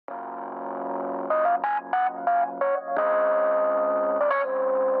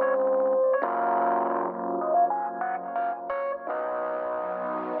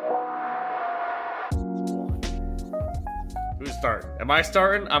start. Am I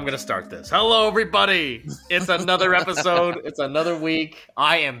starting? I'm going to start this. Hello, everybody. It's another episode. It's another week.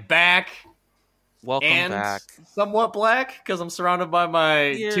 I am back. Welcome back. Somewhat black because I'm surrounded by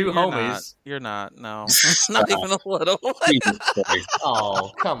my two homies. You're not. No. Not even a little.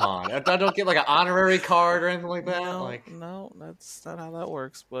 Oh, come on. I don't get like an honorary card or anything like that. No, that's not how that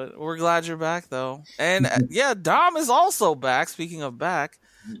works. But we're glad you're back, though. And yeah, Dom is also back. Speaking of back,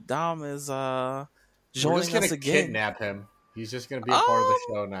 Dom is joining us again. Kidnap him. He's just going to be a part of the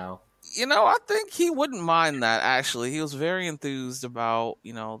show now. You know, I think he wouldn't mind that, actually. He was very enthused about,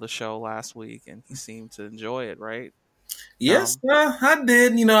 the show last week, and he seemed to enjoy it, right? Yes, I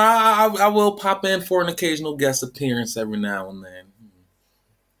did. I will pop in for an occasional guest appearance every now and then.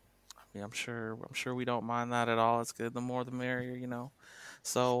 Yeah, I'm sure we don't mind that at all. It's good. The more the merrier,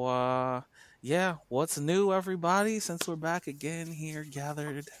 So, yeah, what's new, everybody? Since we're back again here,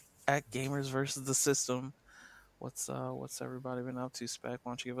 gathered at Gamers versus the System. What's everybody been up to, Spec? Why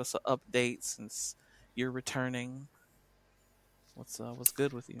don't you give us an update since you're returning? What's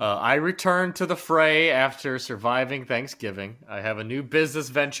good with you? I returned to the fray after surviving Thanksgiving. I have a new business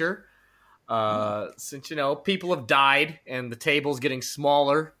venture. Since people have died and the table's getting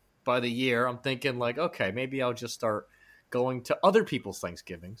smaller by the year, I'm thinking okay, maybe I'll just start going to other people's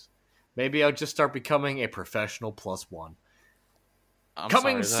Thanksgivings. Maybe I'll just start becoming a professional +1.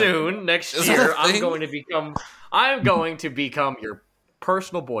 Coming soon next year, I'm going to become your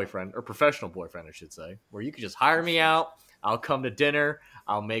personal boyfriend, or professional boyfriend, I should say, where you can just hire me out. I'll come to dinner.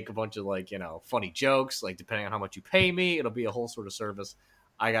 I'll make a bunch of funny jokes, depending on how much you pay me. It'll be a whole sort of service.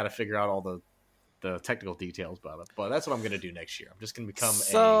 I got to figure out all the technical details about it, but that's what I'm going to do next year. I'm just going to become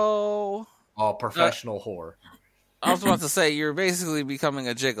a professional whore. I was about to say, you're basically becoming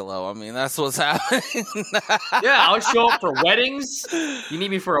a gigolo. I mean, that's what's happening. Yeah, I'll show up for weddings. You need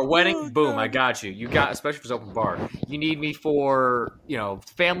me for a wedding? Boom, I got you. Especially if it's open bar. You need me for,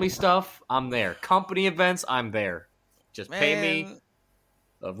 family stuff? I'm there. Company events? I'm there. Just pay me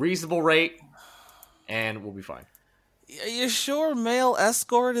a reasonable rate, and we'll be fine. Are you sure male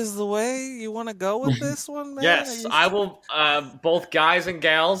escort is the way you want to go with this one, man? Yes, I will. Both guys and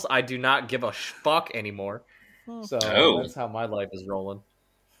gals, I do not give a fuck anymore. So that's how my life is rolling.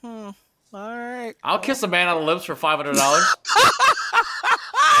 All right. I'll kiss a man on the lips for $500.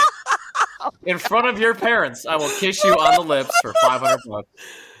 In front of your parents, I will kiss you on the lips for $500.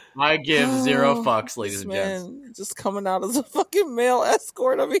 I give zero fucks, ladies and gents. Just coming out as a fucking male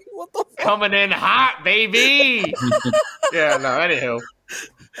escort. I mean, what the fuck? Coming in hot, baby. Yeah, no, anywho.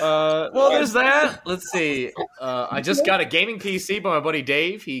 Well, there's that. Let's see. I just got a gaming PC by my buddy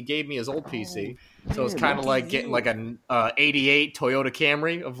Dave. He gave me his old PC. So it's kind of like getting an 88 Toyota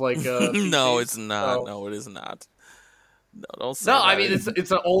Camry of No, it's not. So, no, it is not. No, don't say that. I mean,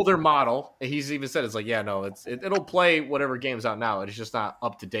 it's an older model. He's even said it'll play whatever game's out now. It's just not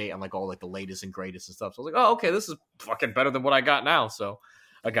up to date on all the latest and greatest and stuff. So I was like, oh, okay, this is fucking better than what I got now. So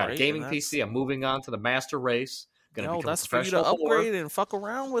I got a gaming PC. I'm moving on to the master race. That's for you to upgrade and fuck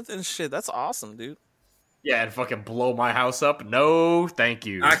around with and shit. That's awesome, dude. Yeah, and fucking blow my house up. No, thank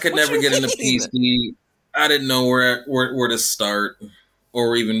you. I could never get into PC. I didn't know where to start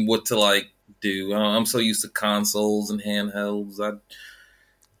or even what to do. I'm so used to consoles and handhelds. I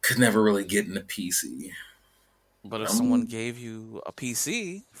could never really get into PC. But if someone gave you a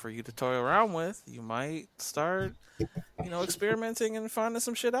PC for you to toy around with, you might start, experimenting and finding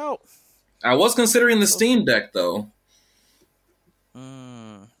some shit out. I was considering the Steam Deck, though.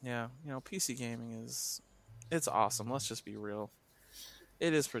 Yeah, PC gaming it's awesome. Let's just be real.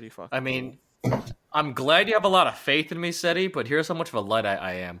 It is pretty fucking I mean, cool. I'm glad you have a lot of faith in me, Cetty, but here's how much of a Luddite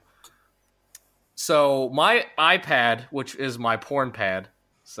I am. So my iPad, which is my porn pad,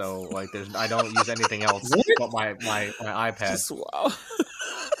 so I don't use anything else but my iPad. Wow.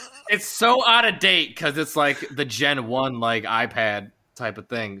 It's so out of date because it's the Gen 1 iPad type of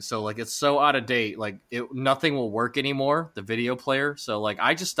thing. So it's so out of date. Nothing will work anymore, the video player. So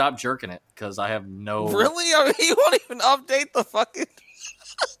I just stopped jerking it because I have no. Really? I mean, you won't even update the fucking.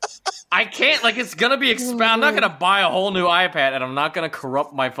 I can't. It's gonna be expanded. I'm not gonna buy a whole new iPad, and I'm not gonna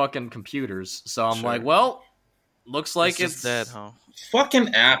corrupt my fucking computers. So I'm looks like it's dead, huh?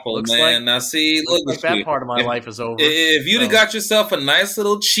 Fucking Apple, man. Now see, look, that part of my life is over. If you'd have got yourself a nice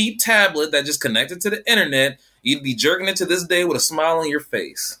little cheap tablet that just connected to the internet, you'd be jerking it to this day with a smile on your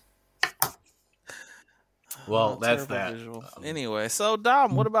face. Well, that's that. Anyway, so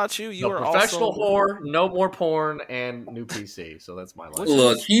Dom, what about you? You are professional whore, no more porn, and new PC. So that's my life.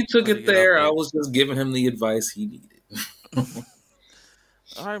 Look, he took it there. I was just giving him the advice he needed.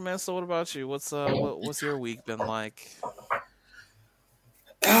 All right, man. So what about you? What's your week been like?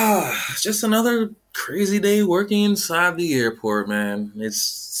 Just another crazy day working inside the airport, man.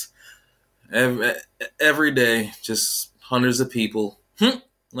 It's every day, just hundreds of people.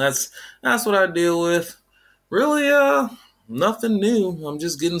 That's what I deal with. Really, nothing new. I'm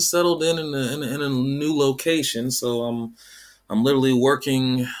just getting settled in a new location, so I'm literally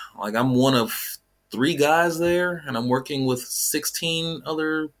working like I'm one of 3 guys there, and I'm working with 16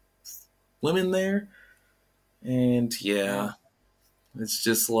 other women there, and yeah, it's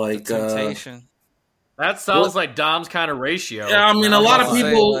just like temptation. That sounds like Dom's kind of ratio. Yeah, I mean, a Not lot gonna of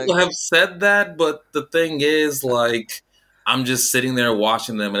lie. people have said that, but the thing is, like, I'm just sitting there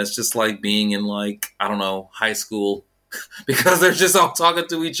watching them, and it's just like being in, like, I don't know, high school, because they're just all talking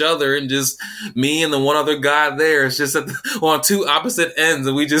to each other, and just me and the one other guy there. It's just on 2 opposite ends,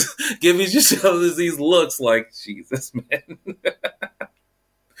 and we just give each other these looks like, Jesus, man.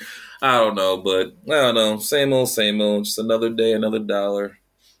 I don't know, but I don't know. Same old, same old. Just another day, another dollar.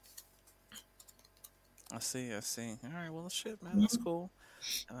 I see. All right, well, shit, man, that's cool.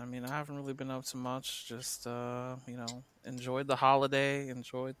 And I mean, I haven't really been up to much. Just enjoyed the holiday,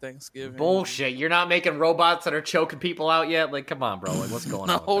 enjoyed Thanksgiving. Bullshit! You're not making robots that are choking people out yet. Like, come on, bro. Like, what's going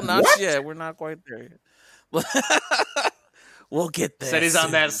on? No, not yet. We're not quite there yet. We'll get there. Said he's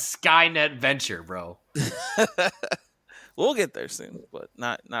on that Skynet venture, bro. We'll get there soon, but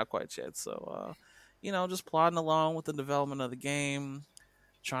not quite yet. So, just plodding along with the development of the game,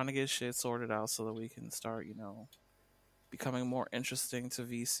 trying to get shit sorted out so that we can start, becoming more interesting to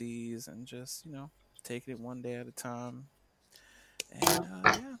VCs and just, taking it one day at a time.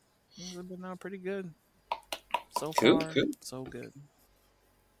 And things have been pretty good so far. Cool. So good.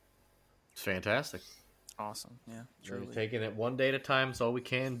 It's fantastic. Awesome. Yeah, Truly. truly. Taking it one day at a time is all we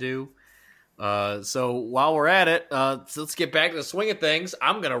can do. So while we're at it, let's get back to the swing of things.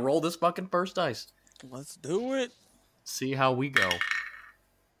 I'm gonna roll this fucking first dice. Let's do it. See how we go.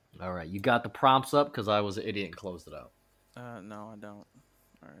 All right, you got the prompts up because I was an idiot and closed it out. No, I don't.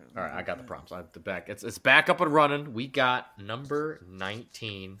 All right, I got the prompts. I have the back. It's back up and running. We got number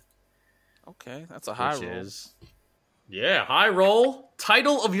 19. Okay, that's a high roll. Yeah, high roll.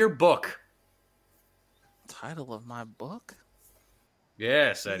 Title of your book. Title of my book?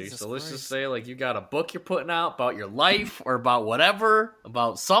 Yeah, Cetty. So let's just say, like, you got a book you're putting out about your life or about whatever,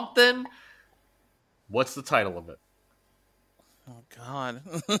 about something. What's the title of it? Oh, God.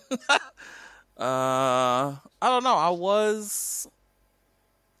 I don't know.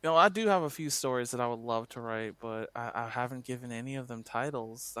 I do have a few stories that I would love to write, but I haven't given any of them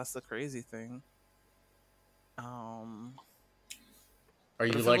titles. That's the crazy thing. Are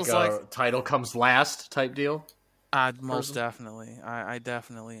you like a title comes last type deal? Most definitely. I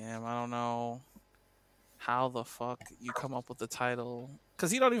definitely am. I don't know how the fuck you come up with the title,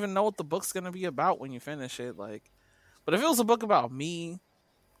 because you don't even know what the book's gonna be about when you finish it. Like, but if it was a book about me,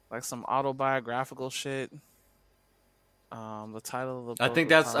 like some autobiographical shit, the title of the book. I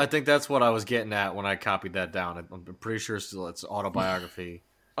think that's what I was getting at when I copied that down. I'm pretty sure it's autobiography.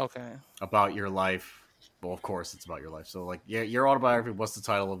 Okay. About your life. Well, of course it's about your life. So, like, yeah, your autobiography. What's the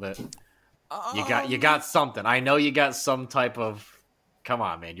title of it? You got something. I know you got some type of. Come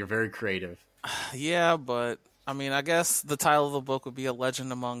on, man. You're very creative. Yeah, but I mean, I guess the title of the book would be "A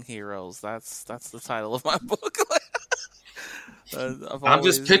Legend Among Heroes." That's the title of my book. I'm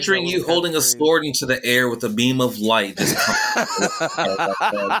just picturing you holding a sword into the air with a beam of light. If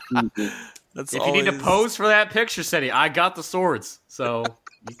you need to pose for that picture, Cetty, I got the swords, so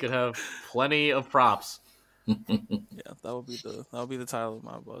you could have plenty of props. Yeah, that would be the title of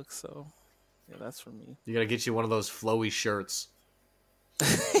my book. So, yeah, that's for me. You gotta get you one of those flowy shirts.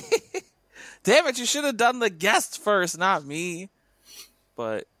 Damn it! You should have done the guest first, not me.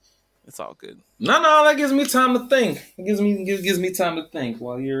 But it's all good. No, that gives me time to think. It gives me time to think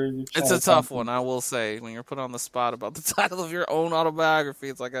while you're it's a tough one, I will say. When you're put on the spot about the title of your own autobiography,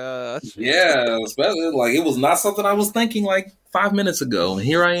 it's like yeah, especially like it was not something I was thinking like 5 minutes ago, and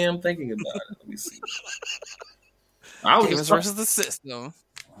here I am thinking about it. Let me see. Games versus the system.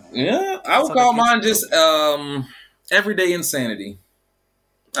 Yeah, I would call mine just everyday insanity.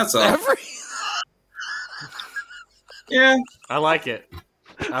 That's all. Yeah, I like it.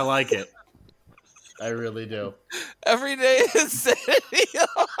 I really do. Everyday insanity.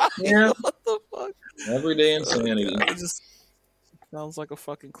 Yeah. What the fuck? Everyday insanity. It just sounds like a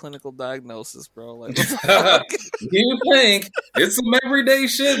fucking clinical diagnosis, bro. Like, you think it's some everyday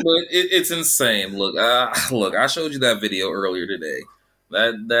shit, but it's insane. Look, I showed you that video earlier today.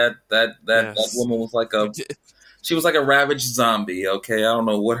 That woman was like she was like a ravaged zombie. Okay, I don't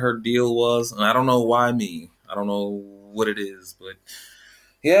know what her deal was, and I don't know why me. I don't know what it is, but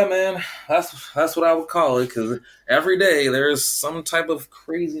Yeah, man, that's what I would call it. Because every day there's some type of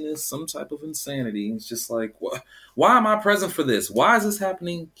craziness, some type of insanity. It's just like, why am I present for this? Why is this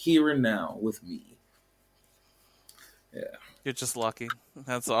happening here and now with me? Yeah, You're just lucky.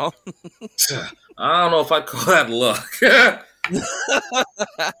 That's all. I don't know if I'd call that luck.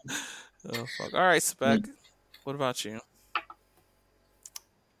 Oh fuck! All right, Spec. What about you?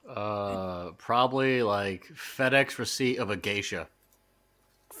 Probably like FedEx receipt of a geisha.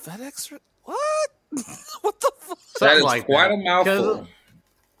 FedEx? What? What the fuck? That Something is like quite that. a mouthful.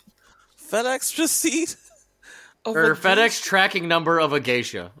 FedEx receipt? Or FedEx tracking number of a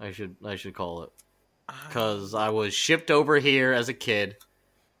geisha, I should call it. Because I was shipped over here as a kid,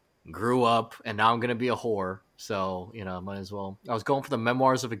 grew up, and now I'm going to be a whore. So, might as well. I was going for the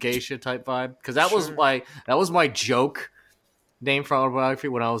memoirs of a geisha type vibe. Because that was my joke name for autobiography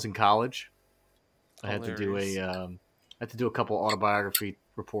when I was in college. I had to do a couple autobiography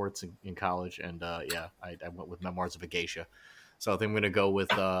reports in college, and I went with memoirs of a geisha. So I think I'm going to go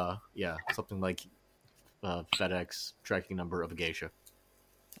with something like FedEx tracking number of a geisha.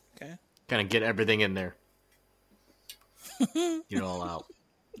 Okay. Kind of get everything in there. Get it all out.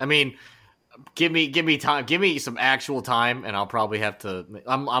 I mean, give me time. Give me some actual time, and I'll probably have to.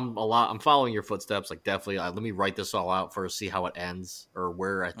 I'm following your footsteps. Like definitely, let me write this all out first, see how it ends or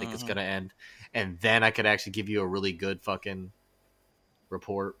where I think it's gonna end, and then I could actually give you a really good fucking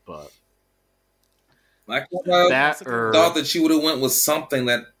report. But I thought that you would have went with something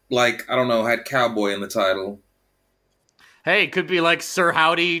that, like, I don't know, had cowboy in the title. Hey, it could be like Sir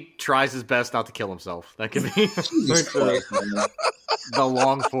Howdy tries his best not to kill himself. That could be the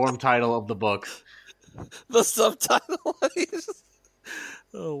long form title of the book. The subtitle.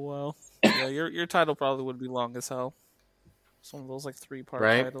 Oh wow! Yeah, your title probably would be long as hell. It's one of those like 3-part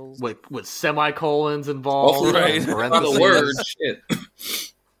titles with semicolons involved. Oh, right. The word shit.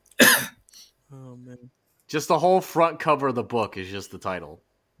 Oh man! Just the whole front cover of the book is just the title.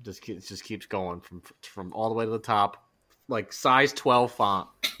 Just keeps going from all the way to the top, like size 12 font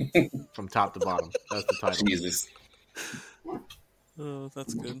from top to bottom. That's the title. Jesus. Oh,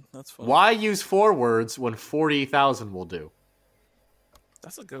 that's good. That's fun. Why use 4 words when 40,000 will do?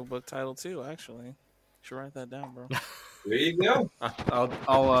 That's a good book title too. Actually, you should write that down, bro. There you go.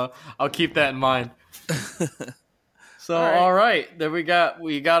 I'll keep that in mind. So all right, then we got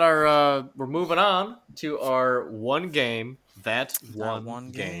our we're moving on to our one game. That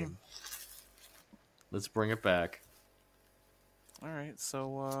one game. Let's bring it back. All right,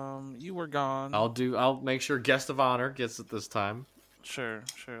 so you were gone. I'll make sure guest of honor gets it this time. Sure.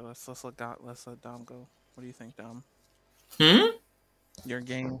 Let's let Dom go. What do you think, Dom?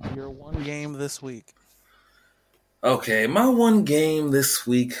 Your one game this week. Okay, my one game this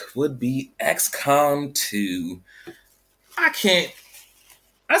week would be XCOM 2. I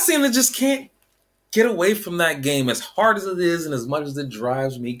seem to just can't get away from that game as hard as it is and as much as it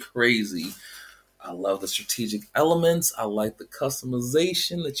drives me crazy. I love the strategic elements. I like the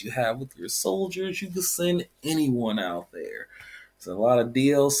customization that you have with your soldiers. You can send anyone out there. There's a lot of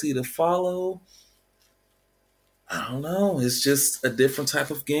DLC to follow. I don't know. It's just a different type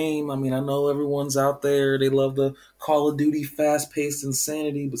of game. I mean, I know everyone's out there. They love the Call of Duty fast-paced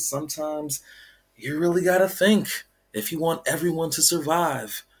insanity, but sometimes you really got to think if you want everyone to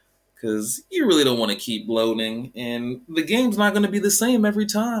survive. Because you really don't want to keep loading, and the game's not going to be the same every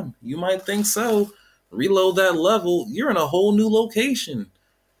time. You might think so. Reload that level, you're in a whole new location.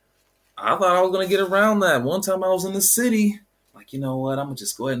 I thought I was going to get around that. One time I was in the city, like, you know what, I'm going to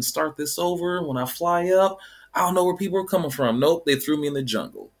just go ahead and start this over. When I fly up, I don't know where people are coming from. Nope, they threw me in the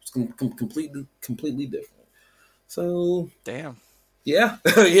jungle. It's completely different. So, damn. Yeah,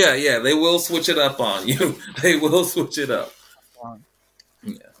 yeah, they will switch it up on you. They will switch it up.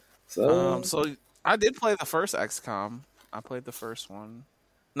 Yeah. So I did play the first XCOM. I played the first one,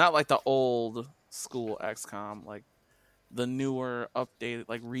 not like the old school XCOM, like the newer, updated,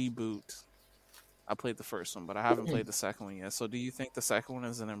 like reboot. I played the first one, but I haven't played the second one yet. So, do you think the second one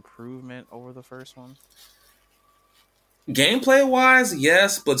is an improvement over the first one? Gameplay wise,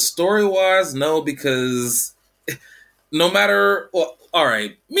 yes, but story wise, no, because no matter. Well, all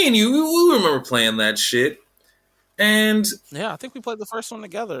right, me and you, we remember playing that shit. And yeah, I think we played the first one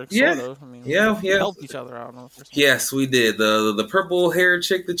together. Yeah, sort of. I mean, yeah. We helped each other out on the first one. Yes, we did. The purple haired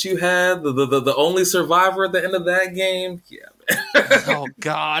chick that you had, the only survivor at the end of that game. Yeah. Oh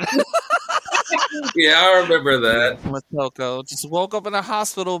God. Yeah, I remember that. Matoko just woke up in a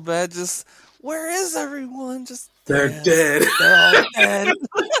hospital bed. Just where is everyone? Just they're dead. They're all dead.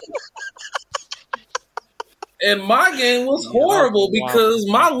 And my game was horrible because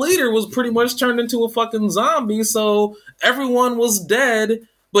my leader was pretty much turned into a fucking zombie, so everyone was dead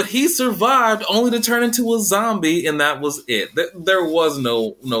But he survived only to turn into a zombie, and that was it. There was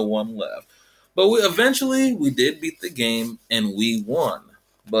no one left. But eventually we did beat the game and we won.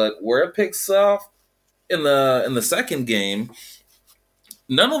 But where it picks off in the second game,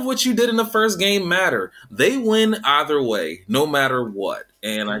 none of what you did in the first game matter. They win either way, no matter what.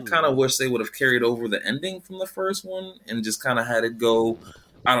 And I kind of wish they would have carried over the ending from the first one and just kind of had it go,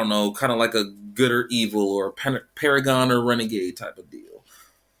 I don't know, kind of like a good or evil or Paragon or Renegade type of deal.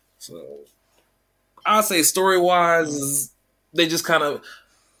 So I'll say story-wise, they just kind of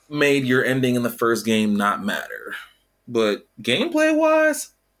made your ending in the first game not matter. But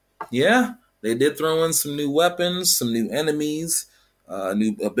gameplay-wise, yeah, they did throw in some new weapons, some new enemies,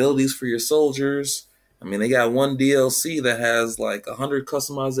 new abilities for your soldiers. I mean, they got one DLC that has like 100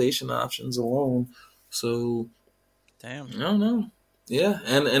 customization options alone. So, damn, I don't know. Yeah,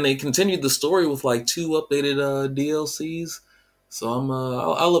 and they continued the story with like 2 updated DLCs. So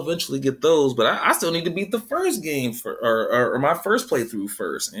I'll eventually get those, but I still need to beat the first game or my first playthrough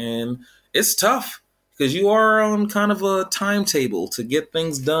first, and it's tough because you are on kind of a timetable to get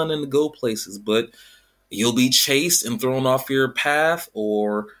things done and to go places, but you'll be chased and thrown off your path,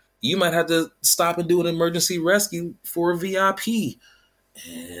 or you might have to stop and do an emergency rescue for a VIP,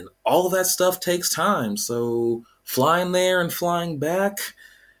 and all of that stuff takes time. So flying there and flying back,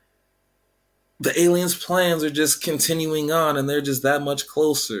 the aliens' plans are just continuing on, and they're just that much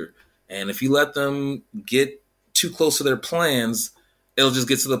closer. And if you let them get too close to their plans, it'll just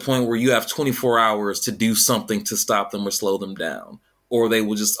get to the point where you have 24 hours to do something to stop them or slow them down, or they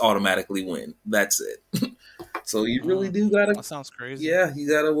will just automatically win. That's it. So you really do gotta. That sounds crazy. Yeah, you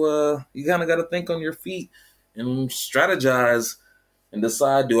gotta. You kind of gotta think on your feet and strategize and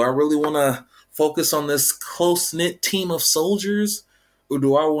decide: do I really want to focus on this close knit team of soldiers, or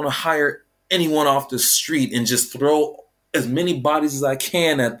do I want to hire anyone off the street and just throw as many bodies as I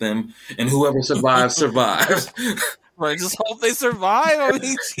can at them, and whoever survives, survives. Right, just hope they survive. I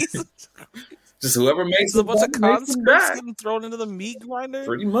mean, Jesus. Just whoever makes a bunch of conscripts back. getting thrown into the meat grinder?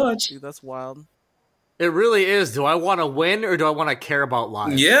 Pretty much. Dude, that's wild. It really is. Do I want to win or do I want to care about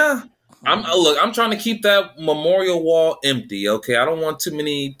lives? Yeah. I'm trying to keep that memorial wall empty, okay? I don't want too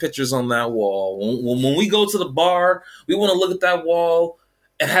many pictures on that wall. When we go to the bar, we want to look at that wall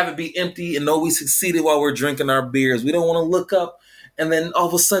and have it be empty and know we succeeded while we're drinking our beers. We don't want to look up and then all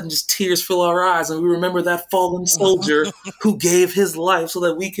of a sudden just tears fill our eyes and we remember that fallen soldier who gave his life so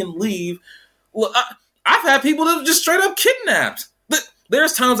that we can leave. Well, I've had people that just straight up kidnapped.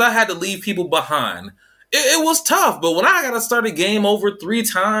 There's times I had to leave people behind. It was tough, but when I got to start a game over 3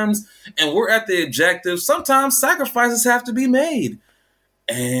 times and we're at the objective, sometimes sacrifices have to be made.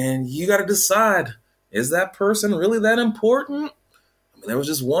 And you got to decide, is that person really that important? I mean, there was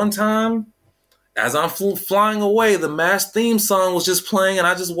just one time, as I'm flying away, the MASH theme song was just playing, and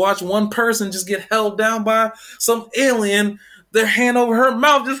I just watched one person just get held down by some alien, their hand over her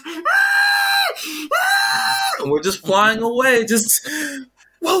mouth, just... and we're just flying away, just...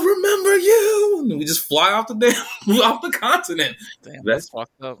 Well, remember you. And we just fly off off the continent. Damn, that's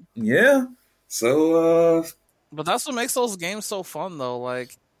fucked up. Yeah. So, but that's what makes those games so fun, though.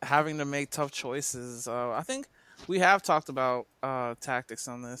 Like having to make tough choices. I think we have talked about tactics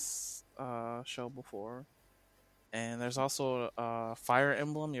on this show before, and there's also Fire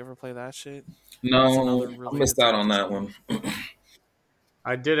Emblem. You ever play that shit? No, I missed out on that one.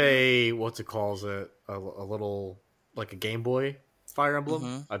 I did a what's it called? A little like a Game Boy Fire Emblem.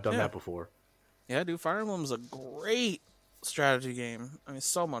 Mm-hmm. I've done that before. Yeah, dude, Fire Emblem's a great strategy game. I mean,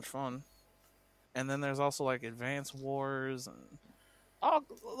 so much fun. And then there's also like Advance Wars and all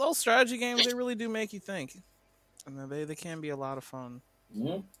those strategy games. They really do make you think, and they can be a lot of fun.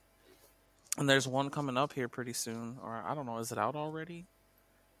 Mm-hmm. And there's one coming up here pretty soon, or I don't know, is it out already?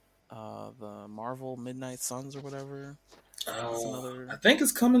 The Marvel Midnight Suns or whatever. I think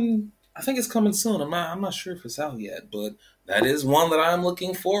it's coming. I think it's coming soon. I'm not sure if it's out yet, but that is one that I'm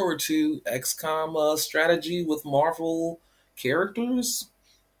looking forward to. XCOM strategy with Marvel characters.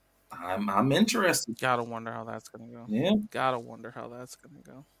 I'm interested. Gotta wonder how that's gonna go. Yeah. Gotta wonder how that's gonna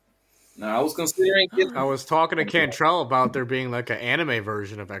go. Now I was considering. I was talking to Cantrell about there being like an anime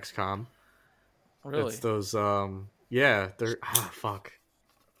version of XCOM. Really? It's those. Yeah. They're. Fuck.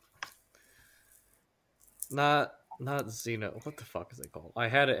 Not Xeno. What the fuck is it called? I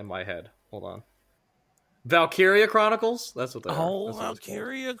had it in my head. Hold on. Valkyria Chronicles? That's what they are. Oh,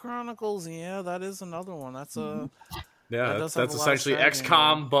 Valkyria Chronicles. Yeah, that is another one. That's a... Yeah, that's essentially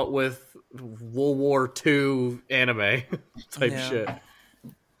XCOM, but with World War II anime type shit.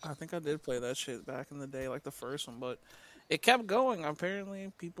 I think I did play that shit back in the day, like the first one, but it kept going.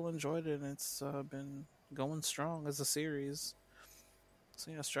 Apparently, people enjoyed it, and it's been going strong as a series. So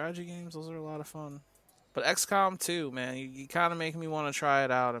yeah, strategy games, those are a lot of fun. But XCOM 2, man, you kind of make me want to try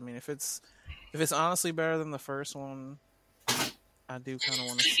it out. I mean, if it's honestly better than the first one, I do kind of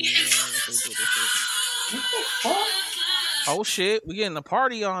want to see what they did with it. Oh shit, we getting a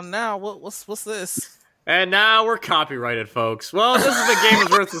party on now. What's this? And now we're copyrighted, folks. Well, this is the Gamers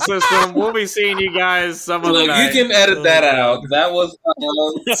vs. System. We'll be seeing you guys some other Look, night. you can edit that out. That was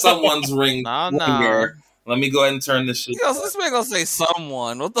someone's ring. Nah. Ringer. Let me go ahead and turn this shit. This man gonna say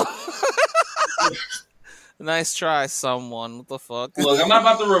someone. What the? Nice try, someone. What the fuck? Look, I'm not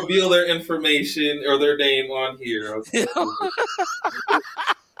about to reveal their information or their name on here. Okay?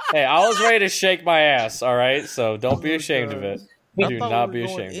 Hey, I was ready to shake my ass, all right? So don't be ashamed of it. Do not be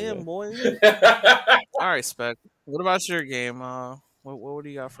ashamed of it. Boy. All right, Spec. What about your game? What do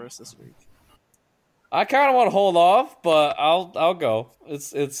you got for us this week? I kind of want to hold off, but I'll go.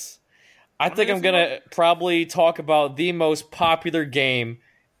 I think I'm gonna probably talk about the most popular game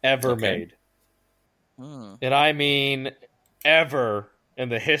ever made, and I mean ever in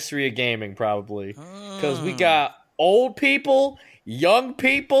the history of gaming, probably, because we got old people, young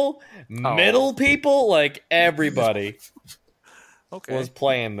people, middle people, like everybody was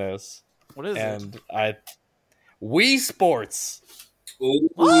playing this. What is it? And Wii Sports. Ooh.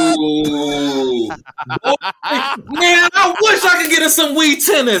 Man, I wish I could get us some Wii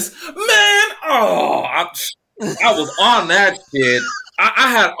tennis. Man, I was on that shit.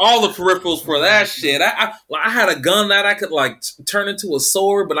 I had all the peripherals for that shit. I had a gun that I could like turn into a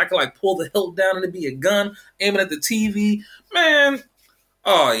sword, but I could like pull the hilt down and it'd be a gun aiming at the TV. Man,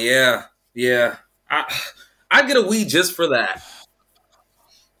 oh yeah. I'd get a Wii just for that.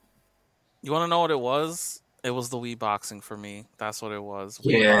 You want to know what it was? It was the Wii boxing for me. That's what it was.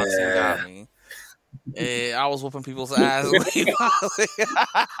 Yeah. Wii boxing got me. I was whooping people's ass. Wii boxing.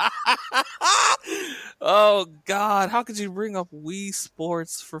 Oh God! How could you bring up Wii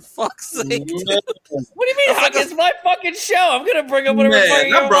Sports for fuck's sake? What do you mean? It's my fucking show. I'm gonna bring up whatever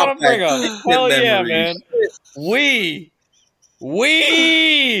fucking I want to bring up. Hell yeah, man! Wii,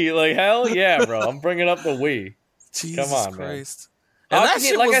 like hell yeah, bro! I'm bringing up the Wii. Jesus Come on, Christ! Man. And that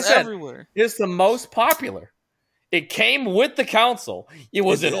shit like was I said, everywhere. It's the most popular. It came with the console. It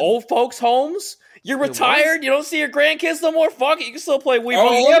was in old folks' homes. You're retired. You don't see your grandkids no more. Fuck it. You can still play Wii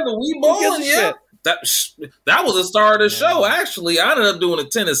bowling. Oh yeah, the Wii bowling. Yeah, that was the star of the show. Actually, I ended up doing a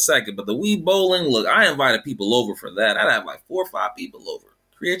tennis second, but the Wii bowling. Look, I invited people over for that. I'd have like 4 or 5 people over.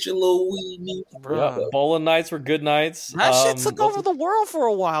 Create your little Wii. Yeah, bowling nights were good nights. That shit took over the world for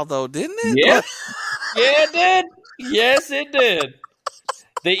a while, though, didn't it? Yeah, yeah, it did. Yes, it did.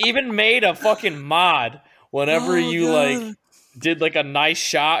 They even made a fucking mod whenever like did like a nice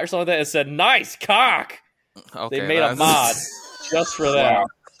shot or something like that. It said "nice cock." Okay, they made a mod just for that. Wow.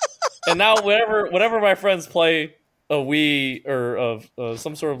 And now whenever my friends play a Wii or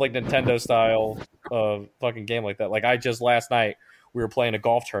some sort of like Nintendo style fucking game like that, like last night we were playing a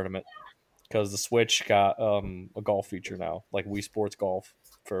golf tournament because the Switch got a golf feature now, like Wii Sports Golf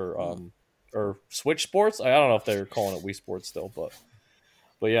for or Switch Sports. I don't know if they're calling it Wii Sports still, but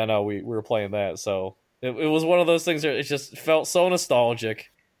yeah, no, we were playing that, so it was one of those things that it just felt so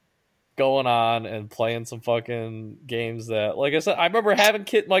nostalgic going on and playing some fucking games that, like I said, I remember having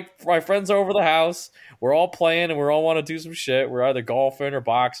my friends over the house. We're all playing and we all want to do some shit. We're either golfing or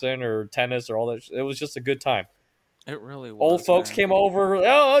boxing or tennis or all that. It was just a good time. It really was. Old folks came over.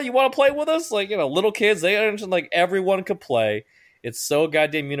 Oh, you want to play with us? Like, little kids. They understand like everyone could play. It's so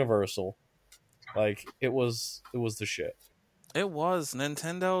goddamn universal. Like it was the shit. It was.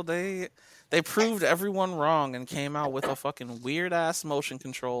 Nintendo, they proved everyone wrong and came out with a fucking weird ass motion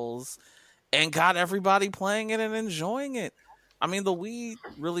controls and got everybody playing it and enjoying it. I mean, the Wii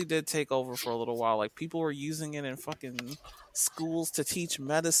really did take over for a little while. Like people were using it in fucking schools to teach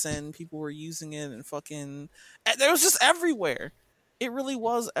medicine. People were using it in fucking. It was just everywhere. It really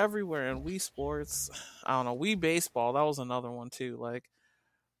was everywhere. And Wii Sports, I don't know. Wii Baseball, that was another one too. Like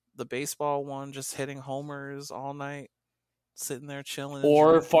the baseball one, just hitting homers all night. Sitting there chilling,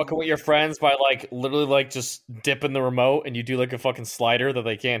 or fucking with your friends by like literally like just dipping the remote and you do like a fucking slider that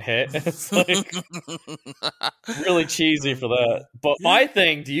they can't hit. It's like really cheesy for that. But my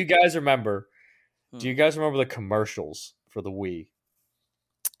thing, do you guys remember? Do you guys remember the commercials for the Wii?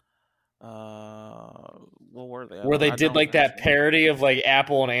 What were they? Where they did like that parody of like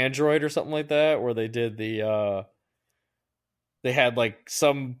Apple and Android or something like that. Where they did the they had like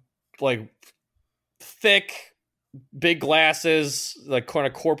some like thick. Big glasses, like kind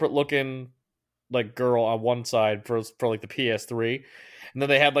of corporate looking, like girl on one side for like the PS3, and then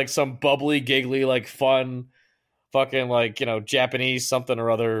they had like some bubbly, giggly, like fun, fucking like Japanese something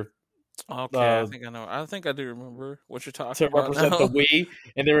or other Okay, I think I know. I think I do remember what you're talking to about represent now. the Wii,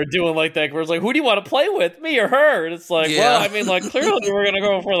 and they were doing like that. Where it's like, who do you want to play with, me or her? And it's like, Yeah. well, I mean, like clearly we're gonna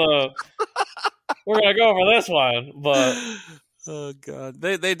go for this one, but Oh god,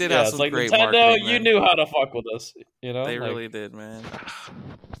 they did yeah, have it's some like great Nintendo. marketing. You Man. knew how to fuck with us, you know. They like, really did, man.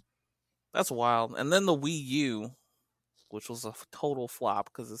 That's wild. And then the Wii U, which was a total flop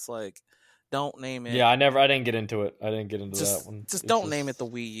because it's like, don't name it. Yeah, I didn't get into it. I didn't get into that one. Just don't name it the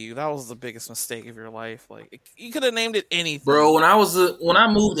Wii U. That was the biggest mistake of your life. Like you could have named it anything. Bro, when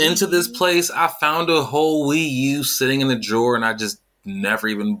I moved into this place, I found a whole Wii U sitting in the drawer, and I just never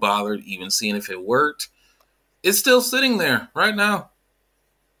even bothered even seeing if it worked. It's still sitting there right now.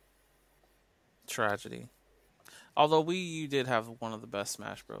 Tragedy. Although Wii U did have one of the best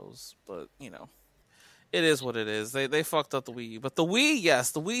Smash Bros, but you know, it is what it is. They fucked up the Wii U, but the Wii,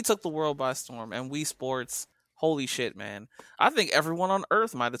 yes, the Wii took the world by storm, and Wii Sports, holy shit, man! I think everyone on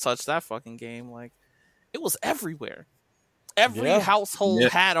Earth might have touched that fucking game. Like, it was everywhere. Every household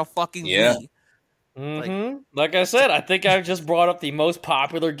had a fucking Wii. Like I said, I think I just brought up the most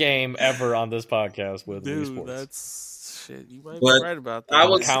popular game ever on this podcast with Wii Sports. That's shit. You might But be right about that. I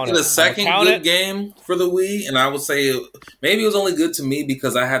would say the second good game for the Wii, and I would say maybe it was only good to me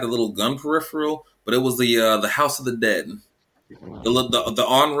because I had a little gun peripheral, but it was the House of the Dead, the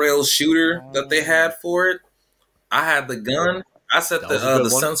on rail shooter that they had for it. I had the gun. I set the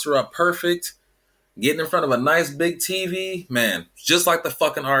sensor up perfect. Getting in front of a nice big TV, man, just like the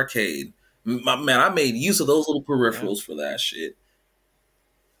fucking arcade. Man, I made use of those little peripherals for that shit.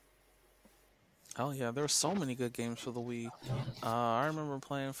 Oh yeah, there were so many good games for the Wii. I remember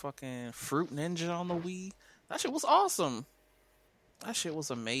playing fucking Fruit Ninja on the Wii. That shit was awesome. That shit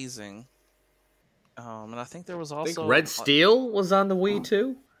was amazing. And I think there was also... I think Red Steel was on the Wii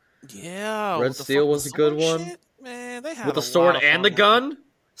too. Yeah. Red Steel was a good one. Shit? Man, they had with the sword and the gun.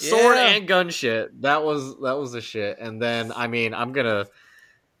 Sword and gun shit. That was the shit. And then, I mean, I'm gonna...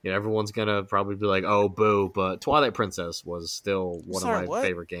 everyone's gonna probably be like, "Oh, boo!" But Twilight Princess was still one of my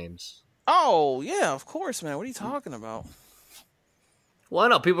favorite games. Oh yeah, of course, man. What are you talking about? Well, I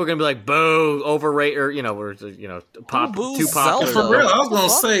know people are gonna be like, "Boo, overrated," or pop too popular. For real, I was gonna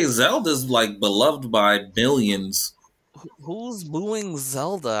say Zelda's like beloved by millions. Who's booing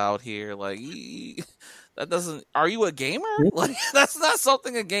Zelda out here? Like, that doesn't. Are you a gamer? Like, that's not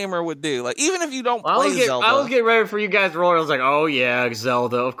something a gamer would do. Like, even if you don't play Zelda. I was getting ready for you guys to roll. I was like, "Oh yeah,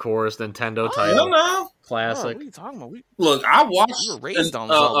 Zelda, of course, Nintendo title, classic." What are you talking about? Look, I watched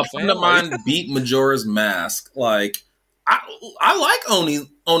a friend of mine beat Majora's Mask. Like, I like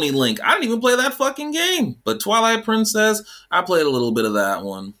Oni Link. I didn't even play that fucking game, but Twilight Princess, I played a little bit of that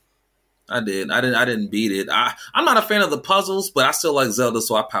one. I did. I didn't beat it. I'm not a fan of the puzzles, but I still like Zelda,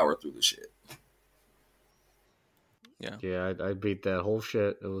 so I powered through the shit. Yeah, I beat that whole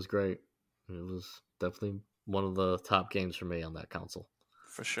shit. It was great. It was definitely one of the top games for me on that console.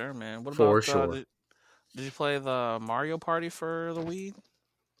 For sure, man. What about did you play the Mario Party for the Wii?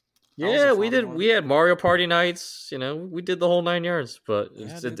 Yeah, we did. We had Mario Party nights. We did the whole 9 yards. But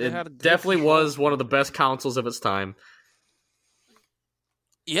it definitely was one of the best consoles of its time.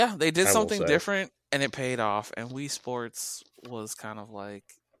 Yeah, they did something different, and it paid off. And Wii Sports was kind of like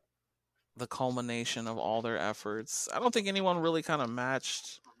the culmination of all their efforts. I don't think anyone really kind of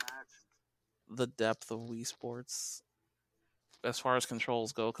matched the depth of Wii Sports as far as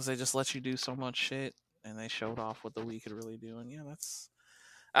controls go, because they just let you do so much shit, and they showed off what the Wii could really do. And yeah,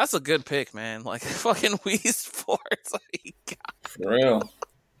 that's a good pick, man. Like, fucking Wii Sports. For real.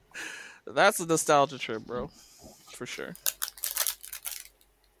 That's a nostalgia trip, bro. For sure.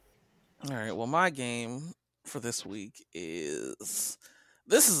 All right, well, my game for this week is...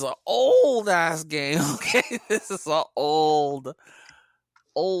 This is an old-ass game, okay? This is an old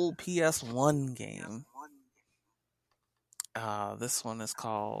PS1 game. This one is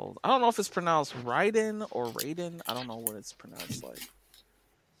called... I don't know if it's pronounced Raiden or Raiden. I don't know what it's pronounced like.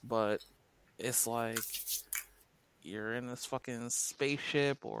 But it's like you're in this fucking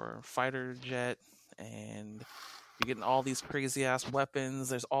spaceship or fighter jet, and you're getting all these crazy-ass weapons.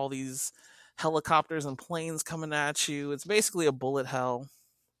 There's all these helicopters and planes coming at you. It's basically a bullet hell.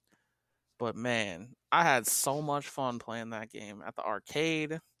 But man, I had so much fun playing that game at the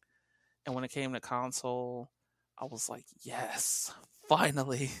arcade. And when it came to console, I was like, yes,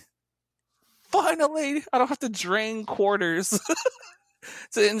 finally. Finally, I don't have to drain quarters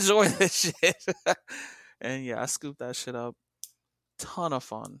to enjoy this shit. And yeah, I scooped that shit up. Ton of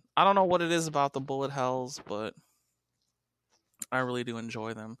fun. I don't know what it is about the bullet hells, but I really do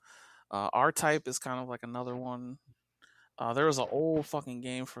enjoy them. R-Type is kind of like another one. There was an old fucking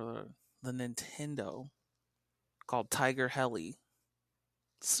game for the Nintendo called Tiger Heli.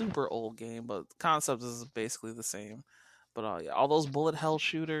 super old game, but the concept is basically the same. But yeah, all those bullet hell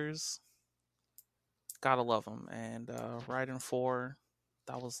shooters, gotta love them. And Raiden 4,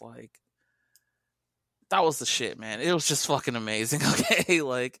 that was the shit, man. It was just fucking amazing. Okay,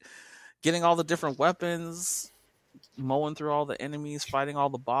 like getting all the different weapons, mowing through all the enemies, fighting all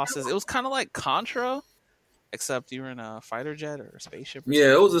the bosses. It was kind of like Contra, except you were in a fighter jet or a spaceship. Or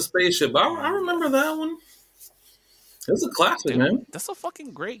Yeah, something. it was a spaceship. I remember that one. It's a classic, Dude, man. That's a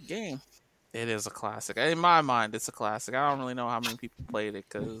fucking great game. It is a classic. In my mind, it's a classic. I don't really know how many people played it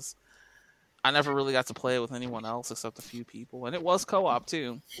because I never really got to play it with anyone else except a few people. And it was co-op,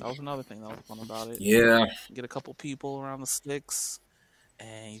 too. That was another thing that was fun about it. Yeah. Get a couple people around the sticks,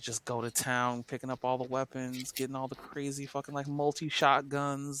 and you just go to town picking up all the weapons, getting all the crazy fucking like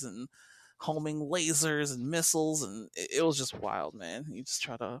multi-shotguns and homing lasers and missiles. And it was just wild, man. You just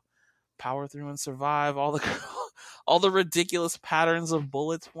try to power through and survive all the ridiculous patterns of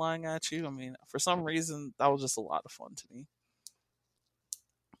bullets flying at you. I mean, for some reason, that was just a lot of fun to me.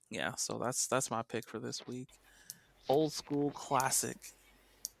 Yeah, so that's my pick for this week. Old school classic,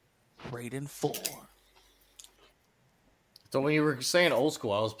 Raiden 4. So when you were saying old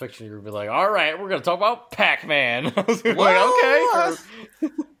school, I was picturing you would be like, all right, we're going to talk about Pac-Man. I was like, Well, okay.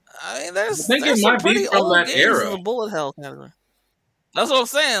 I mean, there's think it some might be pretty from old that games era. in the bullet hell category. That's what I'm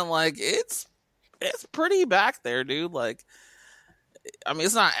saying. Like, it's pretty back there, dude. Like, I mean,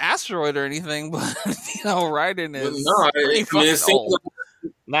 it's not Asteroid or anything, but Raiden is pretty fucking old.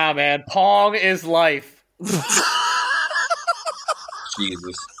 Nah, man, Pong is life.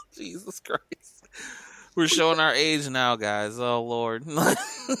 Jesus Christ. We're showing our age now, guys. Oh, Lord.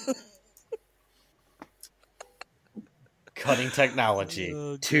 Cutting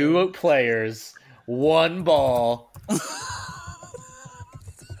technology. 2 players, 1 ball.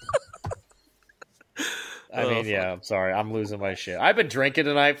 I mean, yeah, I'm sorry. I'm losing my shit. I've been drinking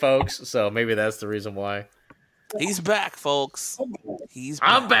tonight, folks, so maybe that's the reason why. He's back, folks.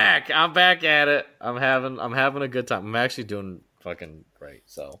 I'm back. I'm back at it. I'm having a good time. I'm actually doing fucking great.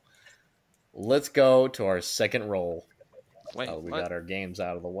 So let's go to our second roll. Wait, we got our games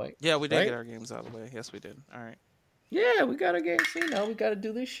out of the way. Yeah, we did get our games out of the way. Yes, we did. All right. Yeah, we got our games. See, now we got to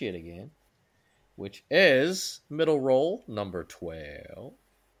do this shit again, which is middle roll number 12.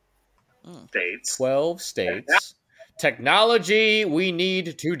 States. 12 states. Technology we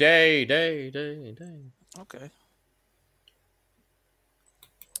need today. Day. Okay.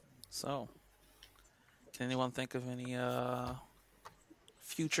 So, can anyone think of any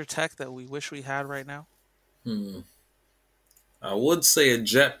future tech that we wish we had right now? I would say a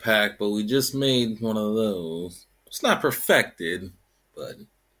jetpack, but we just made one of those. It's not perfected, but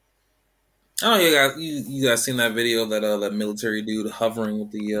I don't know. You guys seen that video of that military dude hovering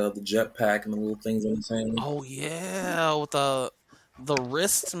with the jetpack and the little things on his hand? Oh yeah, with the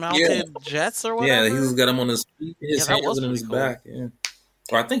wrist mounted jets or whatever. Yeah, he's got him on his feet, his hands and his back. Yeah,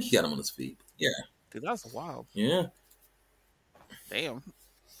 or I think he got him on his feet. Yeah, dude, that's wild. Yeah, damn.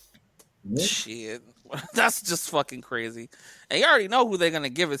 Yeah. Shit, that's just fucking crazy. And you already know who they're gonna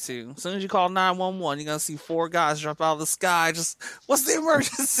give it to. As soon as you call 911, you're gonna see 4 guys drop out of the sky. Just what's the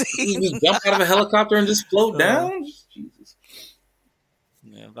emergency? You just jump out of a helicopter and just float down. Jesus.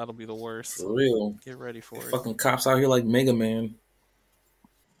 Yeah, that'll be the worst. For real. Get ready for it. Fucking cops out here like Mega Man.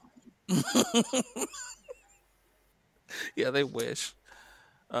 Yeah, they wish.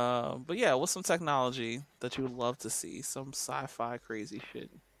 But yeah, what's some technology that you would love to see? Some sci-fi crazy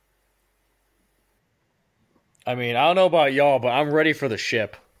shit. I mean, I don't know about y'all, but I'm ready for the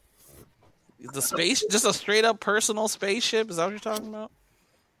ship. The space, just a straight up personal spaceship? Is that what you're talking about?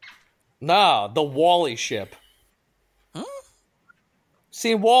 Nah, the Wall-E ship.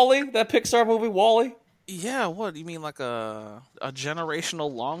 Seen Wall-E? That Pixar movie, Wall-E? Yeah, what? You mean like a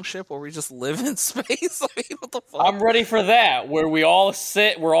generational longship where we just live in space? I mean, what the fuck? I'm ready for that, where we all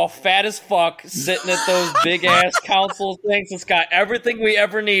sit, we're all fat as fuck, sitting at those big-ass console things. It's got everything we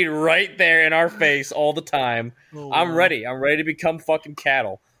ever need right there in our face all the time. Oh, I'm ready. I'm ready to become fucking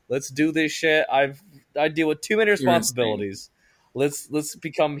cattle. Let's do this shit. I deal with too many responsibilities. Let's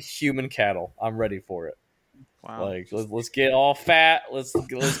become human cattle. I'm ready for it. Wow. Like, let's get all fat. Let's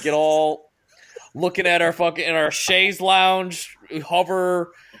get all looking at our fucking in our chaise lounge,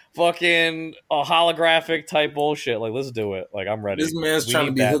 hover, fucking holographic type bullshit. Like, let's do it. Like, I'm ready. This man's trying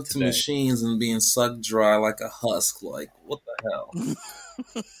to be hooked to machines and being sucked dry like a husk. Like, what the hell?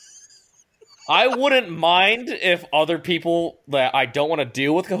 I wouldn't mind if other people that I don't want to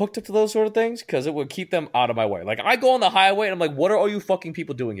deal with get hooked up to those sort of things, because it would keep them out of my way. Like, I go on the highway and I'm like, what are all you fucking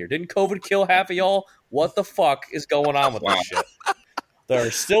people doing here? Didn't COVID kill half of y'all? What the fuck is going on with this shit? There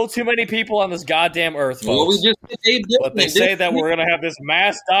are still too many people on this goddamn earth, folks. Well, we just hit 8 billion. But they say that we're going to have this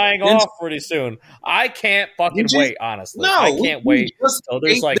mass dying off pretty soon. I can't fucking wait, honestly. No, I can't wait until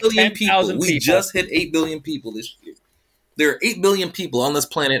there's like 10,000 people. We just hit 8 billion people this year. There are 8 billion people on this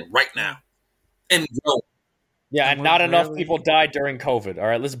planet right now. And growing. Yeah, and not enough people died during COVID. All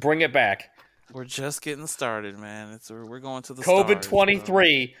right, let's bring it back. We're just getting started, man. We're going to the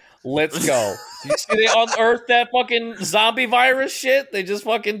COVID-23. Let's go. You see they unearthed that fucking zombie virus shit? They just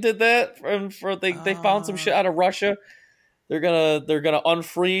fucking did that. They found some shit out of Russia. They're gonna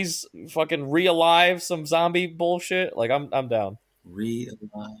unfreeze, fucking re-alive some zombie bullshit. Like I'm down.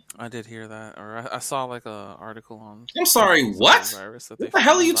 Re-alive. I did hear that, or I saw like a article on. I'm sorry. What? What the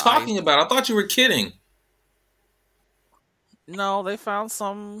hell are you talking about? I thought you were kidding. No, they found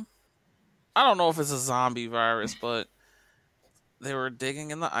some. I don't know if it's a zombie virus, but they were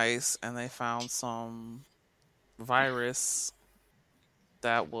digging in the ice and they found some virus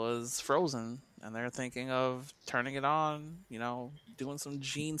that was frozen, and they're thinking of turning it on, doing some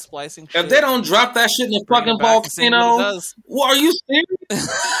gene splicing shit. If they don't drop that shit in the fucking volcano, what are you serious?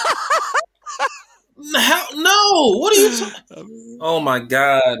 No, what are you talking? Oh my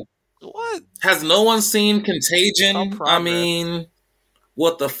god. What? Has no one seen Contagion? I mean,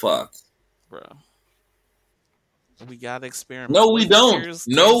 what the fuck? Bro. We gotta experiment. No, we don't.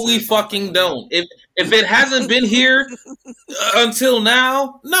 No, we fucking don't. If it hasn't been here until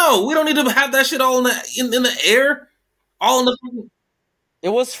now, no, we don't need to have that shit all in the air, all in the. It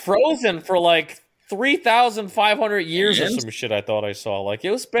was frozen for like 3,500 years or some shit. I thought I saw. Like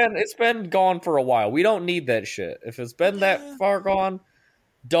it's been gone for a while. We don't need that shit. If it's been that far gone,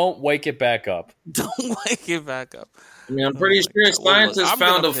 don't wake it back up. Don't wake it back up. I mean, I'm pretty sure scientists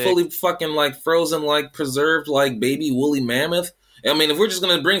found a fully fucking like frozen, like preserved, like baby woolly mammoth. I mean, if we're just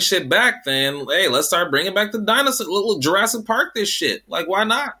gonna bring shit back, then hey, let's start bringing back the dinosaur, little Jurassic Park. This shit, like, why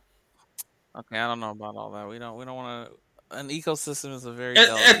not? Okay, I don't know about all that. We don't want to. An ecosystem is a very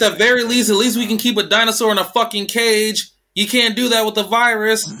at the very least, at least we can keep a dinosaur in a fucking cage. You can't do that with the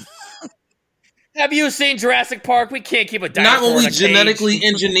virus. Have you seen Jurassic Park? We can't keep a dinosaur Not when we in a genetically cage.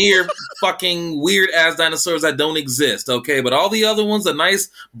 engineer fucking weird-ass dinosaurs that don't exist, okay? But all the other ones, the nice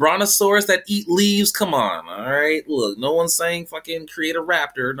brontosaurus that eat leaves, come on, all right? Look, no one's saying fucking create a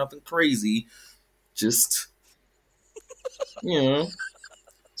raptor, nothing crazy. Just,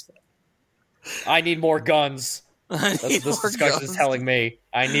 I need more guns. That's what this discussion is telling me.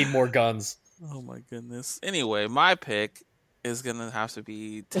 I need more guns. Oh my goodness. Anyway, my pick is going to have to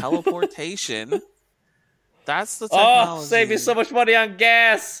be teleportation. That's the technology. Oh, save you so much money on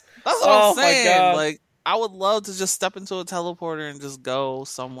gas. That's what I'm saying. My God. Like, I would love to just step into a teleporter and just go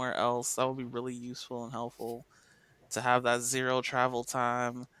somewhere else. That would be really useful and helpful to have that zero travel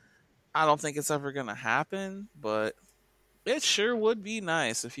time. I don't think it's ever going to happen, but it sure would be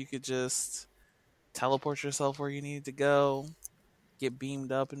nice if you could just teleport yourself where you need to go. Get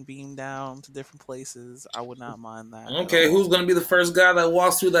beamed up and beamed down to different places. I would not mind that. Okay, who's going to be the first guy that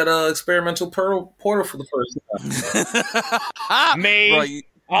walks through that experimental portal for the first time? Me.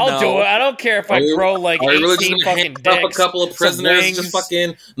 Bro, I'll do it. I don't care if I grow like 18 fucking dicks. Up a couple of prisoners, just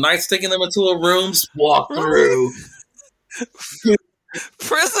fucking night sticking them into a room, walk through.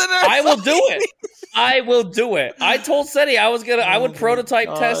 Prisoners. I will do it. I will do it. I told Cetty I would prototype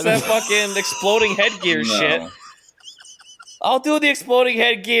test that fucking exploding headgear shit. I'll do the exploding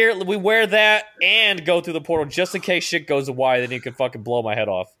headgear. We wear that and go through the portal just in case shit goes awry. Then you can fucking blow my head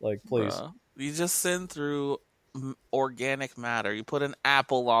off. Like, please. You just send through organic matter. You put an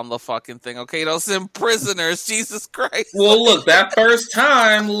apple on the fucking thing. Okay, you don't send prisoners. Jesus Christ. Well, look, that first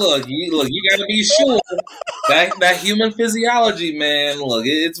time, you got to be sure that human physiology, man. Look,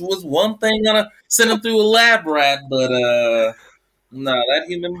 it was one thing gonna send them through a lab rat, but no, that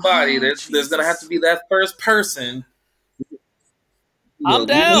human body. There's gonna have to be that first person. I'm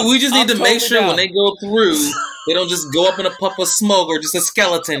down. We just need to make sure when they go through, they don't just go up in a puff of smoke or just a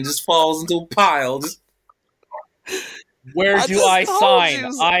skeleton just falls into a pile. Where do I sign?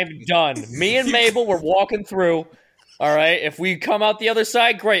 I'm done. Me and Mabel were walking through. All right. If we come out the other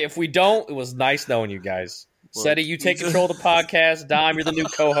side, great. If we don't, it was nice knowing you guys. Cetty, you take control of the podcast. Dom, you're the new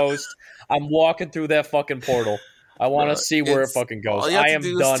co-host. I'm walking through that fucking portal. I want to see where it fucking goes. All you have I to am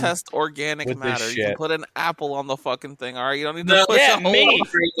do done is test organic with matter. This You shit. can put an apple on the fucking thing. All right, you don't need to push a whole. Me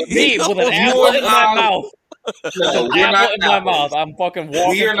with an apple in my mouth. No, we're apple not in my mouth. I'm fucking walking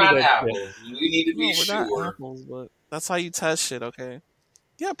we are through not this apples. shit. We need to be We're sure. not apples, but that's how you test shit. Okay.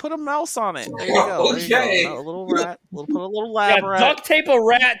 Yeah, put a mouse on it. There you go. There you go. A little rat. We'll put a little lab rat. Duct tape a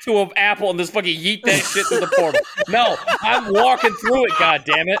rat to an apple and just fucking yeet that shit through the portal. No, I'm walking through it. God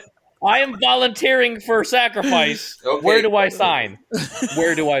damn it! I am volunteering for sacrifice. Okay. Where do I sign?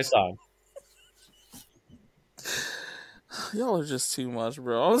 Where do I sign? Y'all are just too much,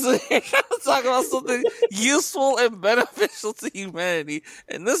 bro. I'm sitting here trying to talk about something useful and beneficial to humanity,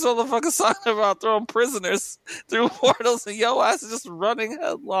 and this motherfucker's talking about throwing prisoners through portals, and yo ass is just running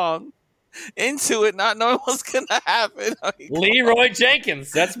headlong into it, not knowing what's gonna happen. Leroy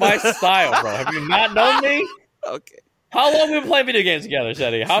Jenkins. That's my style, bro. Have you not known me? Okay. How long have we been playing video games together,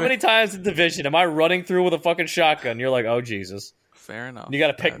 Cetty? How many times in Division am I running through with a fucking shotgun? You're like, oh, Jesus. Fair enough. You got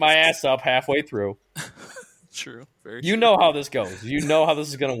to pick my ass up halfway through. True. Very You true. know how this goes. You know how this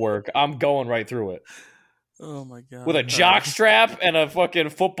is going to work. I'm going right through it. Oh my god. With a jock strap and a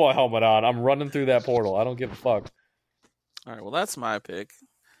fucking football helmet on, I'm running through that portal. I don't give a fuck. All right, well, that's my pick.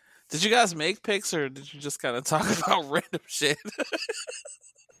 Did you guys make picks, or did you just kind of talk about random shit?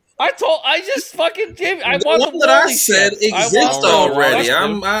 I just fucking gave. I The want one the that I Wally said shit. I exists want the already.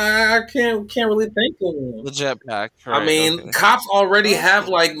 Rustin. I can't really think of one. The jetpack. I mean, cops already have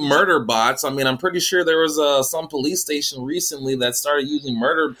like murder bots. I mean, I'm pretty sure there was some police station recently that started using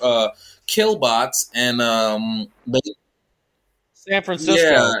murder kill bots, and they San Francisco.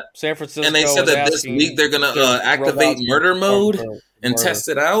 Yeah. San Francisco. and they said was that this asking week they're gonna their activate robots murder mode for and murder. test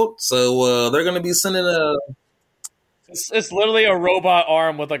it out. So they're gonna be sending a. It's literally a robot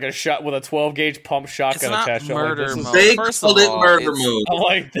arm with like a shot with a 12 gauge pump It's shotgun not attached. murder mode. They First called of it all, murder it's- mode. I'm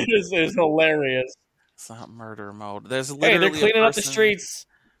like, this is hilarious. It's not murder mode. There's Hey, literally they're cleaning a up the person streets.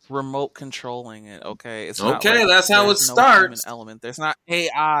 remote controlling it. Okay, it's not Okay, like that's how there's it no human starts. element. There's not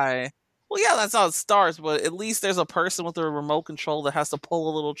AI. Well, yeah, that's how it starts. But at least there's a person with a remote control that has to pull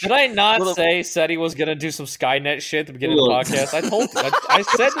a little. Did I not little- say Cetty was going to do some Skynet shit at the beginning Look. of the podcast? I told you. I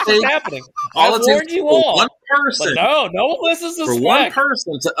said this was happening. All I it takes warned you for all. one But person. no one listens to For one Spec.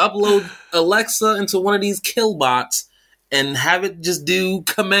 person to upload Alexa into one of these kill bots and have it just do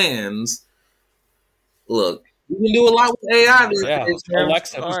commands. Look, you can do a lot with AI these Yeah, days, man.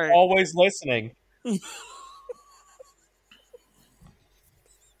 Alexa, who's All right. always listening.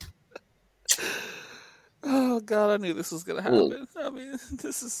 Oh god, I knew this was gonna happen. I mean,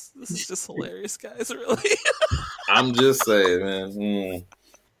 this is just hilarious, guys. Really. I'm just saying, man. Mm.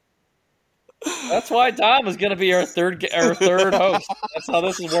 That's why Dom is going to be our third host. That's how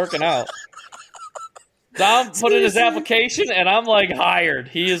this is working out. Dom put in his application, and I'm like, hired.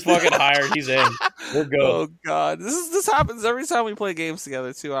 He is fucking hired. He's in. We're good. Oh god, this happens every time we play games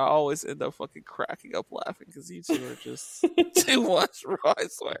together too. I always end up fucking cracking up laughing because you two are just too much, bro. I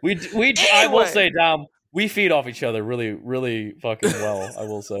swear. I will Anyway. say, Dom, we feed off each other really, really fucking well. I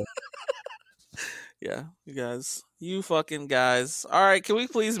will say. Yeah, you guys, you fucking guys. All right, can we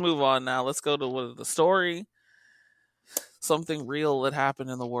please move on now? Let's go to the story. Something real that happened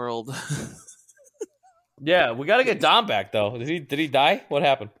in the world. Yeah, we got to get Dom back though. Did he die? What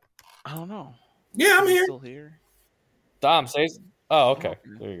happened? I don't know. Yeah, I'm Is he here. Still here. Dom says. Oh, okay.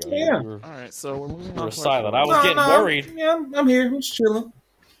 There you go. Yeah. You were All right, so we're moving You on. were to our silent. story. I was getting worried. Yeah, I'm here. I'm just chilling.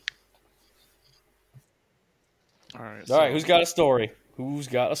 All right. All right, who's got a story? Who's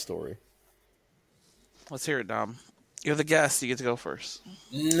got a story? Let's hear it, Dom. You're the guest. You get to go first.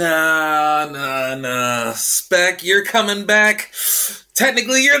 Nah. Spec, you're coming back.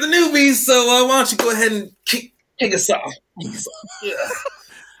 Technically, you're the newbie, so why don't you go ahead and kick us off? Yeah.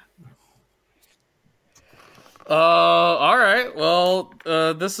 All right. Well,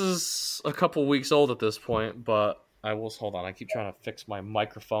 this is a couple weeks old at this point, but hold on. I keep trying to fix my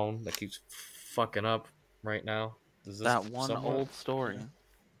microphone that keeps fucking up right now. Does this That one somewhat- old story.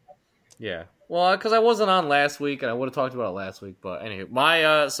 Yeah. Well, because I wasn't on last week, and I would have talked about it last week. But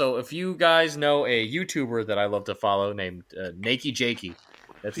anyway, so if you guys know a YouTuber that I love to follow named Nakey Jakey,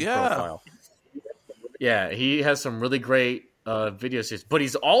 that's his profile. Yeah, he has some really great video series, but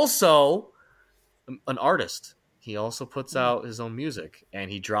he's also an artist. He also puts out his own music, and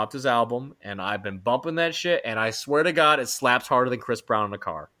he dropped his album, and I've been bumping that shit, and I swear to God, it slaps harder than Chris Brown in a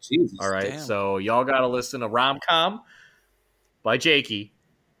car. Jesus. All right, damn. so y'all got to listen to Rom-Com by Jakey.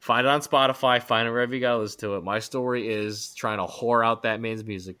 Find it on Spotify. Find it wherever you got to listen to it. My story is trying to whore out that man's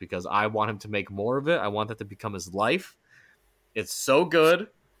music because I want him to make more of it. I want that to become his life. It's so good.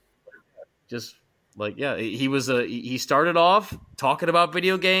 Just like, yeah, he started off talking about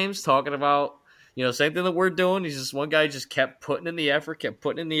video games, talking about, same thing that we're doing. He's just one guy who just kept putting in the effort,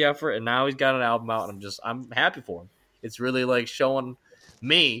 and now he's got an album out, and I'm happy for him. It's really like showing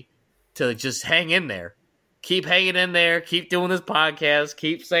me to just hang in there. Keep hanging in there, keep doing this podcast,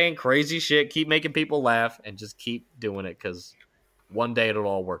 keep saying crazy shit, keep making people laugh, and just keep doing it because one day it'll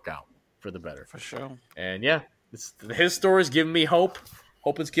all work out for the better. For sure. And yeah, his story's giving me hope.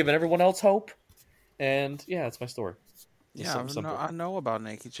 Hope it's giving everyone else hope. And yeah, that's my story. Yeah, I know about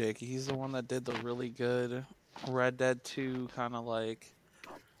Nakey Jakey. He's the one that did the really good Red Dead 2 kind of like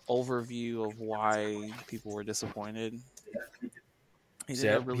overview of why people were disappointed. He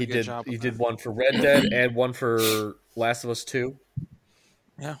did a really good job. He did one for Red Dead and one for Last of Us 2.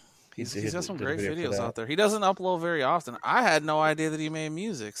 Yeah. He's got some great videos out there. He doesn't upload very often. I had no idea that he made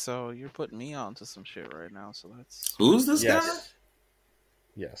music, so you're putting me on to some shit right now. So that's who's this guy?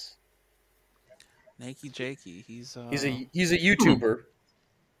 Yes. Nakey Jakey. He's a YouTuber,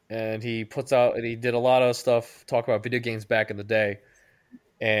 and he did a lot of stuff talk about video games back in the day.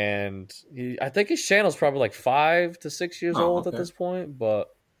 And I think his channel's probably like 5 to 6 years old at this point,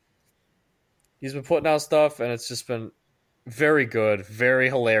 but he's been putting out stuff, and it's just been very good, very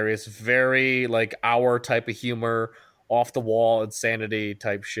hilarious, very like our type of humor, off the wall insanity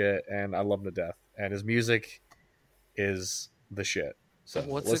type shit, and I love him to death. And his music is the shit. So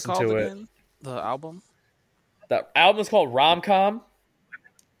what's it called again? The album? That album is called Rom-Com.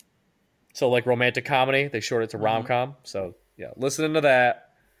 So like romantic comedy, they short it to rom-com. So yeah, listening to that,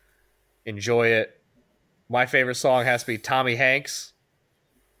 enjoy it. My favorite song has to be Tommy Hanks.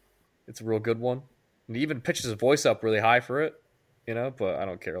 It's a real good one. And he even pitches his voice up really high for it, but I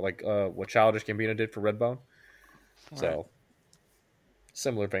don't care. Like what Childish Gambino did for Redbone. So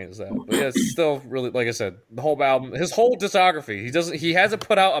similar vein as that. But yeah, it's still really, like I said, the whole album, his whole discography, he hasn't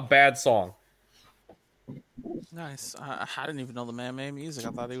put out a bad song. Nice. I didn't even know the man made music. I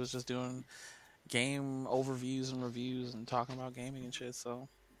thought he was just doing game overviews and reviews and talking about gaming and shit. So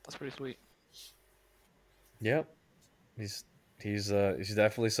that's pretty sweet. Yep. He's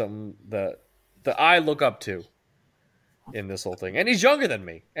definitely something that I look up to in this whole thing. And he's younger than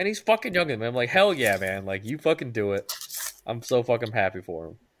me. And he's fucking younger than me. I'm like, hell yeah, man. Like, you fucking do it. I'm so fucking happy for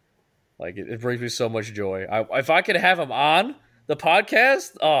him. Like, it brings me so much joy. If I could have him on the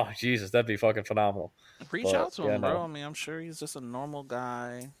podcast, oh, Jesus, that'd be fucking phenomenal. Reach out to him, bro. I mean, I'm sure he's just a normal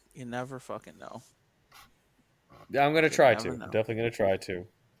guy. You never fucking know. Yeah, I'm going to try to. Definitely going to try to.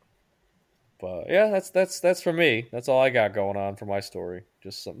 But, yeah, that's for me. That's all I got going on for my story.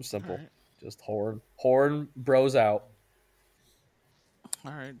 Just something simple. Right. Just horn bros out.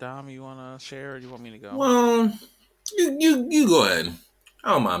 All right, Dom, you want to share or do you want me to go? Well, you go ahead.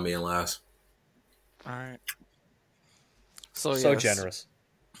 I don't mind being last. All right. So generous.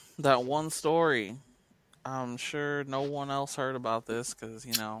 That one story, I'm sure no one else heard about this because,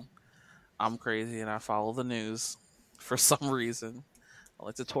 I'm crazy and I follow the news for some reason. I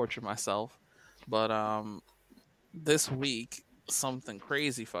like to torture myself. But this week, something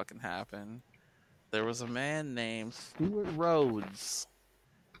crazy fucking happened. There was a man named Stuart Rhodes,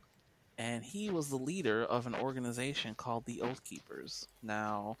 and he was the leader of an organization called the Oath Keepers.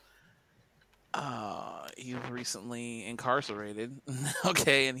 Now, he was recently incarcerated,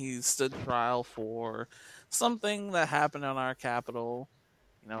 okay, and he stood trial for something that happened on our Capitol,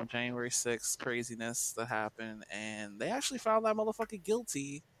 January 6th craziness that happened, and they actually found that motherfucker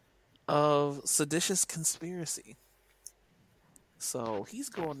guilty of seditious conspiracy. So he's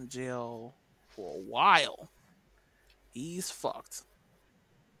going to jail for a while. He's fucked.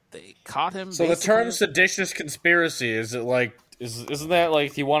 They caught him. So the term seditious conspiracy, is it like, isn't that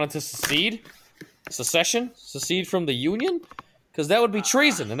like he wanted to secede? Secede from the Union? Because that would be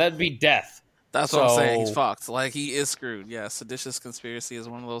treason and that'd be death. That's what I'm saying. He's fucked. Like, he is screwed. Yeah, seditious conspiracy is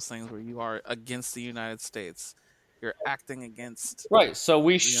one of those things where you are against the United States. You're acting against. Right. So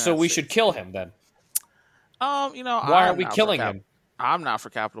we should kill him then. Why aren't we killing him? I'm not for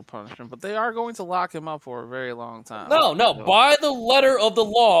capital punishment, but they are going to lock him up for a very long time. No. By the letter of the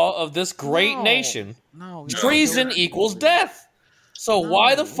law of this great nation, treason equals death. So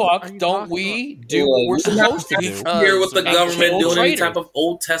why the fuck don't we do what we're supposed to do? Here with the government doing any type of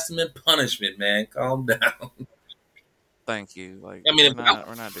Old Testament punishment, man. Calm down. Thank you. Like, I mean, we're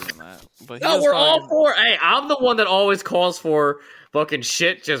not doing that. But no, we're all for. Hey, I'm the one that always calls for fucking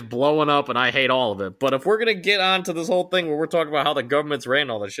shit just blowing up, and I hate all of it. But if we're gonna get onto this whole thing where we're talking about how the government's ran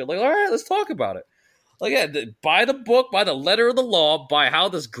all this shit, like, all right, let's talk about it. Like, yeah, by the book, by the letter of the law, by how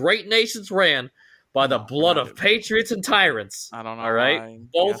this great nation's ran, by the blood of patriots and tyrants. I don't know. All right,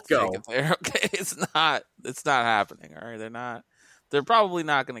 both go. Okay, it's not happening. All right, they're probably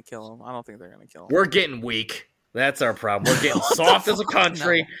not going to kill him. I don't think they're going to kill him. We're getting weak. That's our problem. We're getting soft as a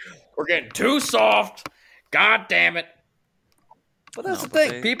country. No. We're getting too soft. God damn it. But that's the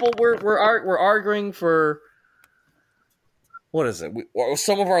thing. People, we're arguing for. What is it?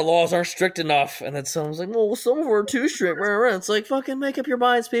 Some of our laws aren't strict enough, and then someone's like, "Well, some of them are too strict." It's like, fucking make up your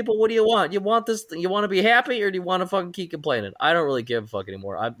minds, people. What do you want? You want this? You want to be happy, or do you want to fucking keep complaining? I don't really give a fuck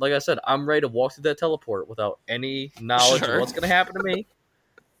anymore. Like I said, I'm ready to walk through that teleport without any knowledge of what's going to happen to me.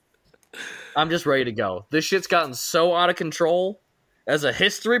 I'm just ready to go. This shit's gotten so out of control. As a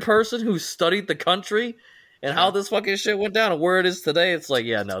history person who studied the country and how this fucking shit went down and where it is today, it's like,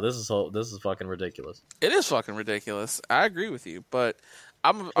 yeah, no, this is fucking ridiculous. It is fucking ridiculous. I agree with you, but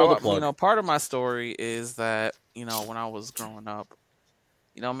part of my story is that, when I was growing up,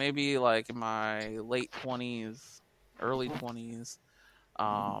 maybe like in my late 20s, early 20s,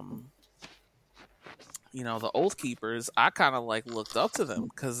 the Oath Keepers, I kind of like looked up to them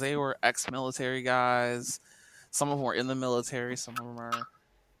because they were ex-military guys. Some of them were in the military, some of them are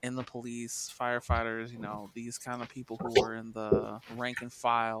in the police, firefighters, these kind of people who were in the rank and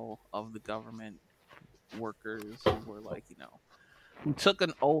file of the government workers who were like, who took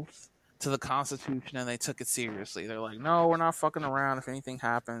an oath to the Constitution and they took it seriously. They're like, no, we're not fucking around. If anything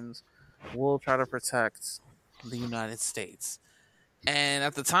happens, we'll try to protect the United States. And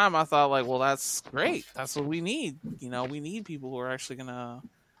at the time I thought like, well, that's great. That's what we need. We need people who are actually going to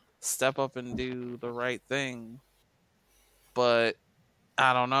step up and do the right thing. But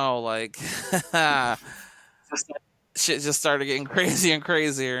I don't know, like shit just started getting crazy and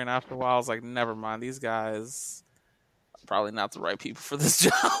crazier, and after a while I was like, never mind, these guys are probably not the right people for this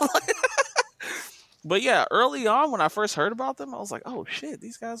job. But yeah, early on when I first heard about them, I was like, oh shit,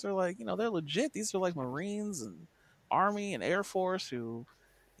 these guys are like, they're legit. These are like Marines and Army and Air Force who,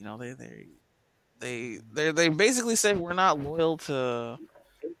 they basically said we're not loyal to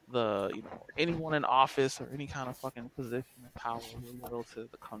the anyone in office or any kind of fucking position of power. We're loyal to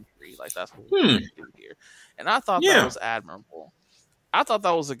the country. Like that's what we're going to do here. And I thought that was admirable. I thought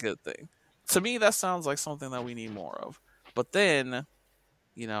that was a good thing. To me, that sounds like something that we need more of. But then,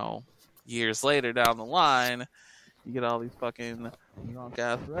 years later down the line, you get all these fucking drunk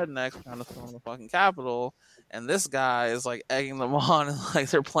ass rednecks trying to storm the fucking Capitol, and this guy is like egging them on, and like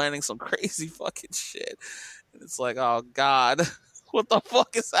they're planning some crazy fucking shit. And it's like, oh god, what the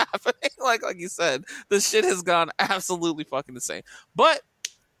fuck is happening? Like you said, this shit has gone absolutely fucking insane. But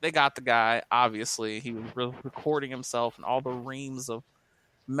they got the guy. Obviously, he was recording himself and all the reams of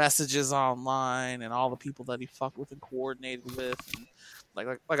messages online and all the people that he fucked with and coordinated with. And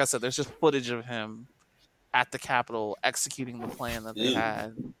like I said, there's just footage of him at the Capitol executing the plan that they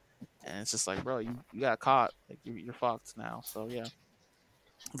had. And it's just like, bro, you got caught. Like you're fucked now. So yeah,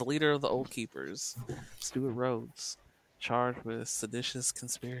 the leader of the Oath Keepers, Stuart Rhodes, charged with seditious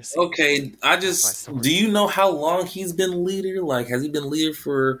conspiracy. Okay, do you know how long he's been leader? Like, has he been leader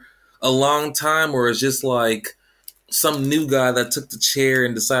for a long time, or is just like some new guy that took the chair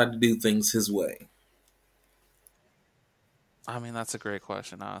and decided to do things his way? I mean, that's a great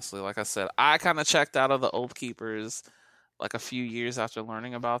question, honestly. Like I said, I kind of checked out of the Oath Keepers like a few years after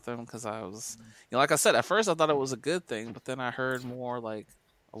learning about them because I was, like I said, at first I thought it was a good thing, but then I heard more like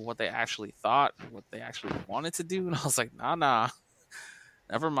of what they actually thought, what they actually wanted to do, and I was like, nah,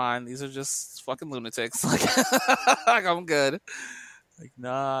 never mind. These are just fucking lunatics. Like, like I'm good. Like,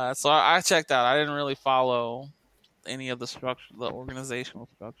 nah. So I checked out. I didn't really follow any of the structure, the organizational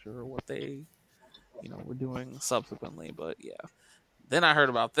structure, or what they, were doing subsequently. But yeah, then I heard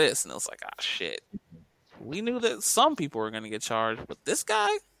about this, and it was like, ah, shit. We knew that some people were going to get charged, but this guy,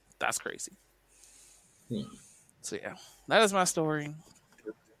 that's crazy. So yeah, that is my story.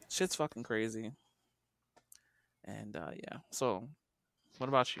 Shit's fucking crazy. And yeah, so what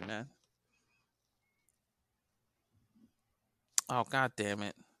about you, man? Oh, god damn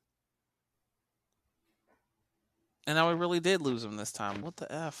it. And now we really did lose him this time. What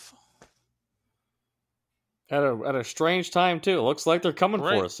the F? At a strange time, too. It looks like they're coming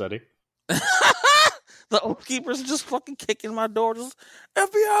for us, Cetty. The Oath Keepers are just fucking kicking my door. Just,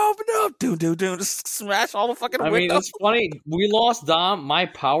 FBI, open up. Do. Just smash all the fucking windows. I mean, it's funny. We lost Dom. My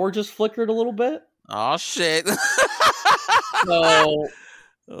power just flickered a little bit. Oh, shit. So,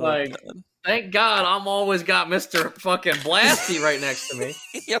 like, thank God I'm always got Mr. fucking Blasty right next to me.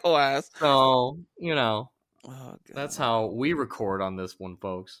 Yo ass. So, that's how we record on this one,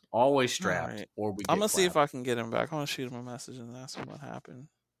 folks. Always strapped. Right. Or we. I'm going to see if I can get him back. I'm going to shoot him a message and ask him what happened.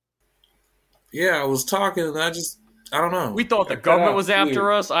 Yeah, I was talking and I don't know. We thought the government was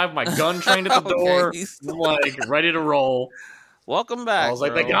after us. I have my gun trained at the door. I'm like ready to roll. Welcome back. I was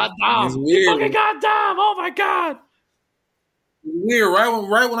like, they got Dom. You fucking got Dom. Oh my God. Weird.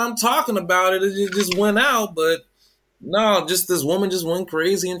 Right when I'm talking about it, it just went out. But no, just this woman just went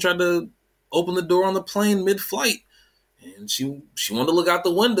crazy and tried to open the door on the plane mid-flight. And she wanted to look out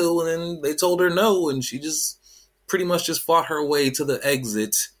the window, and then they told her no, and she just pretty much just fought her way to the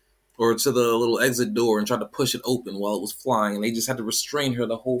exit. Or to the little exit door and tried to push it open while it was flying. And they just had to restrain her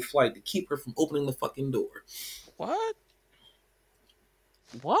the whole flight to keep her from opening the fucking door. What?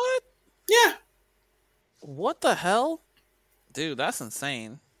 Yeah. What the hell? Dude, that's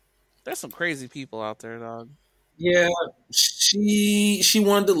insane. There's some crazy people out there, dog. Yeah, she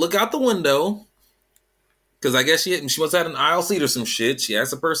wanted to look out the window because I guess she was at an aisle seat or some shit. She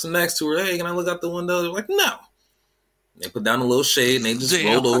asked the person next to her, "Hey, can I look out the window?" They're like, "No." They put down a little shade and they just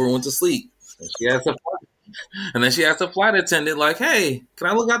rolled over and went to sleep. And then she asked the flight attendant, like, "Hey, can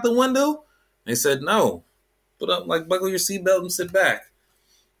I look out the window?" They said no. Put up, like, buckle your seatbelt and sit back.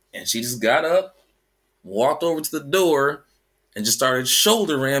 And she just got up, walked over to the door, and just started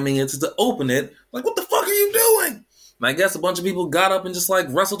shoulder ramming it to open it. Like, what the fuck are you doing? And I guess a bunch of people got up and just like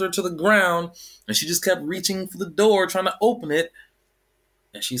wrestled her to the ground, and she just kept reaching for the door, trying to open it.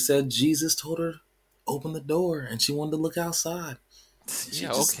 And she said Jesus told her open the door, and she wanted to look outside. She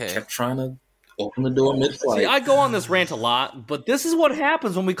just kept trying to open the door mid-flight. See, I go on this rant a lot, but this is what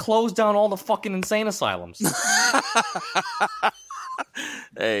happens when we close down all the fucking insane asylums.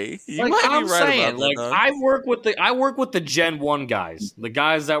 Hey, you like, might I'm be right saying, about like, that, I work with the Gen 1 guys. The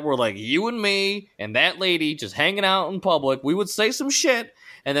guys that were like you and me and that lady just hanging out in public. We would say some shit,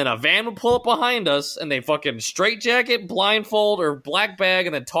 and then a van would pull up behind us, and they fucking straitjacket, blindfold, or black bag,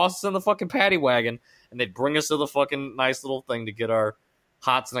 and then toss us in the fucking paddy wagon, and they'd bring us to the fucking nice little thing to get our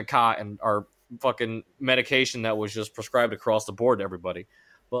hots in a cot and our fucking medication that was just prescribed across the board to everybody.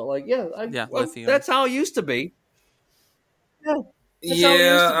 But like, that's how it used to be.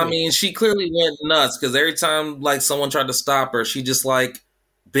 Yeah, I mean, she clearly went nuts because every time like someone tried to stop her, she just like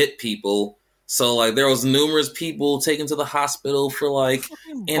bit people. So like there was numerous people taken to the hospital for like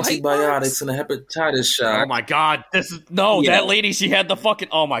antibiotics and a hepatitis shot. Oh my god, that lady, she had the fucking.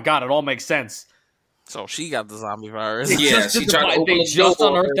 Oh my god, it all makes sense. So she got the zombie virus. They just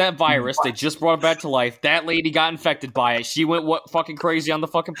unearthed that virus. They just brought it back to life. That lady got infected by it. She went fucking crazy on the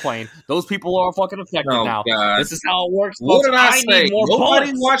fucking plane. Those people are fucking infected now. God. This is how it works. What did I say?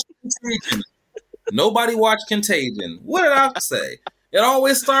 Nobody watched Contagion. Nobody watched Contagion. What did I say? It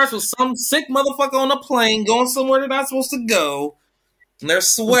always starts with some sick motherfucker on a plane going somewhere they're not supposed to go. And they're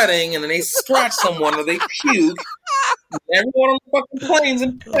sweating, and then they scratch someone or they puke. Everyone on the fucking plane's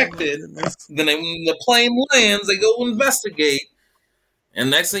infected. Then when the plane lands, they go investigate.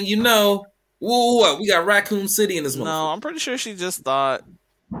 And next thing you know, what? We got Raccoon City in this one. No, I'm pretty sure she just thought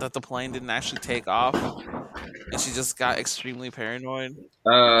that the plane didn't actually take off. And she just got extremely paranoid.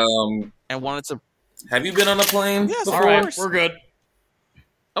 And wanted to... Have you been on a plane? Yes, before? All right, we're good.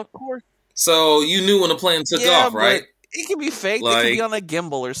 Of course. So you knew when the plane took off, right? It could be fake. It could be on a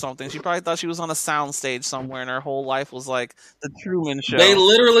gimbal or something. She probably thought she was on a soundstage somewhere, and her whole life was like the Truman Show. They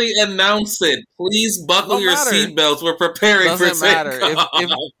literally announced it. Please buckle your seatbelts. We're preparing for takeoff. Doesn't matter.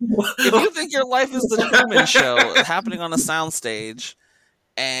 If you think your life is the Truman Show happening on a soundstage,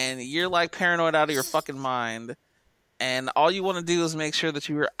 and you're like paranoid out of your fucking mind, and all you want to do is make sure that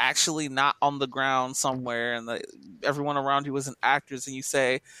you are actually not on the ground somewhere, and that everyone around you isn't actors, and you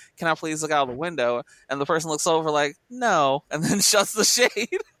say, "Can I please look out the window?" And the person looks over like, "No," and then shuts the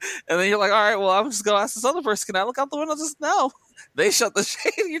shade. And then you're like, "All right, well, I'm just going to ask this other person, can I look out the window?" Just no. They shut the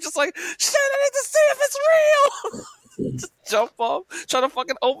shade, and you're just like, "Shit, I need to see if it's real." Just jump up, try to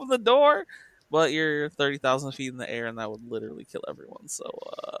fucking open the door. But you're 30,000 feet in the air, and that would literally kill everyone. So,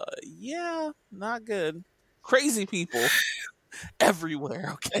 yeah, not good. Crazy people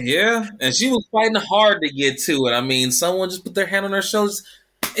everywhere, okay? Yeah, and she was fighting hard to get to it. I mean, someone just put their hand on her shoulders.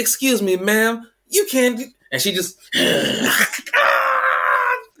 "Excuse me, ma'am, you can't..." And she just...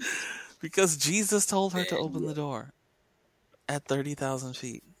 Because Jesus told her to open the door at 30,000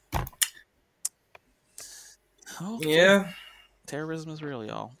 feet. Okay. Yeah. Terrorism is real,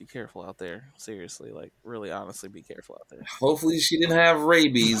 y'all. Be careful out there. Seriously, like, really, honestly, be careful out there. Hopefully she didn't have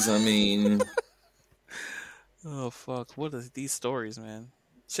rabies. I mean... Oh, fuck. What are these stories, man?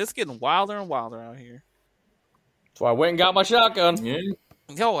 Shit's getting wilder and wilder out here. So I went and got my shotgun. Yeah.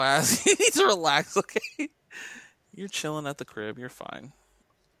 Yo, ass. You need to relax, okay? You're chilling at the crib. You're fine.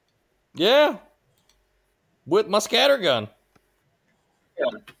 Yeah. With my scattergun.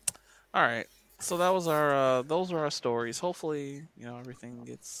 Yeah. All right. So that was our those are our stories. Hopefully, everything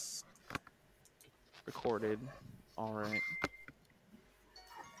gets recorded. All right.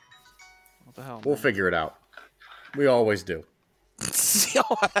 What the hell? We'll figure it out. We always do.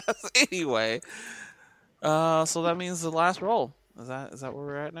 Anyway, so that means the last roll. Is that where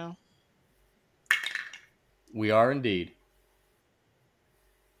we're at now? We are indeed.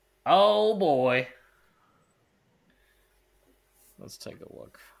 Oh boy. Let's take a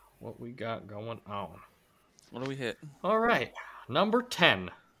look. What we got going on. What do we hit? All right. Number 10.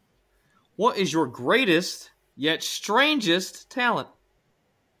 What is your greatest yet strangest talent?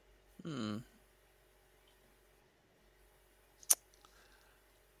 I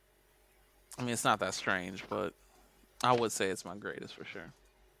mean, it's not that strange, but I would say it's my greatest for sure.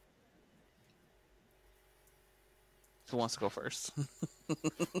 Who wants to go first?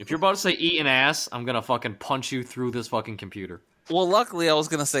 If you're about to say eating ass, I'm gonna fucking punch you through this fucking computer. Well, luckily I was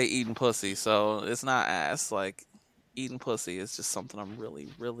gonna say eating pussy, so it's not ass. Like, eating pussy is just something I'm really,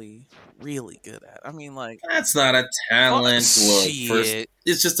 really, really good at. I mean, like, That's not a talent. Look, shit.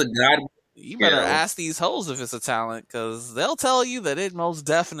 it's just a god. You better ask these hoes if it's a talent, because they'll tell you that it most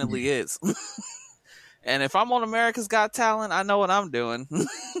definitely is. And if I'm on America's Got Talent, I know what I'm doing.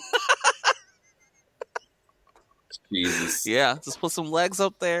 Jesus. Yeah, just put some legs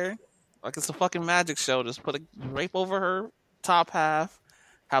up there, like it's a fucking magic show. Just put a drape over her top half,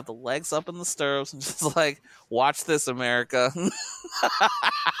 have the legs up in the stirrups, and just like, watch this, America.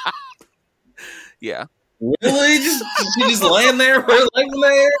 Yeah. Really? She just laying there, her legs in the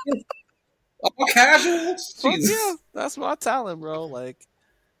air? All casual? Yeah, that's my talent, bro. Like,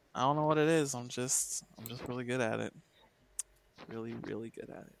 I don't know what it is. I'm just really good at it. Really, really good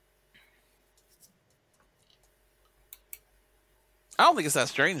at it. I don't think it's that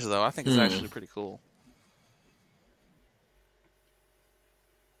strange, though. I think it's actually pretty cool.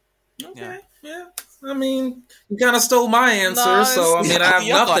 Okay, yeah. I mean, you kind of stole my answer, so I mean, I have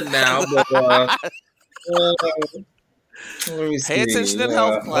nothing now. But let me see. Pay attention in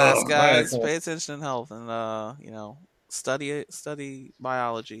health class, guys. Pay attention in health, and study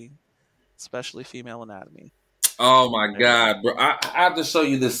biology, especially female anatomy. Oh my god, bro! I have to show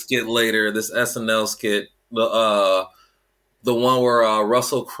you this skit later. This SNL skit, the one where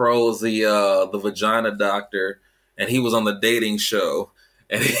Russell Crowe's the vagina doctor, and he was on the dating show,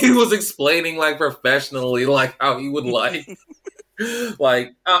 and he was explaining like professionally like how he would like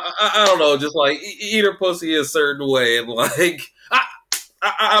like I don't know, just like eat her pussy a certain way, and like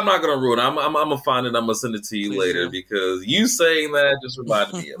I'm not gonna ruin it. I'm gonna find it. I'm gonna send it to you later because you saying that just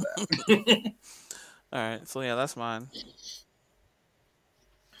reminded me of that. All right, so yeah, that's mine.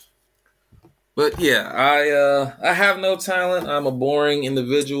 But yeah, I have no talent. I'm a boring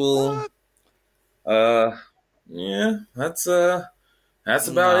individual. Yeah, that's about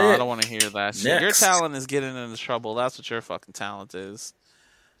it. I don't want to hear that shit. Next. Your talent is getting into trouble. That's what your fucking talent is.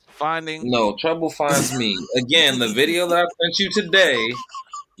 Finding. No, trouble finds me. Again, the video that I sent you today,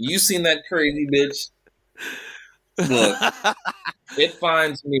 you seen that crazy bitch. Look, it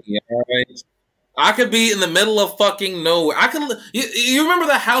finds me, all right? I could be in the middle of fucking nowhere. I could. You remember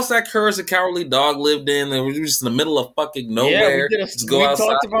the house that Courage the Cowardly Dog lived in? And we were just in the middle of fucking nowhere. Yeah, we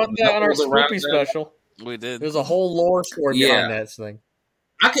talked about that on our Spoopy special. We did. There's a whole lore story behind that thing.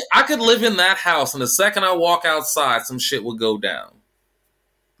 I could live in that house, and the second I walk outside, some shit would go down.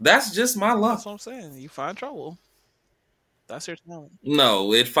 That's just my luck. That's what I'm saying. You find trouble. That's your talent.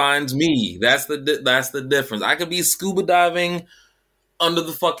 No, it finds me. That's the difference. I could be scuba diving under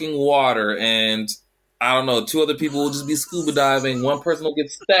the fucking water, and I don't know, two other people will just be scuba diving. One person will get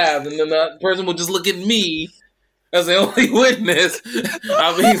stabbed, and then that person will just look at me as the only witness.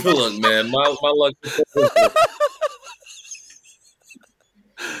 I mean, look, man, my luck is so different.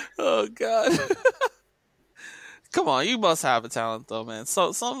 Oh God. Come on, you must have a talent though, man.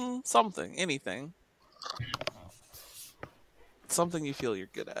 So something, anything. Something you feel you're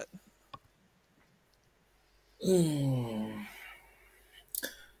good at.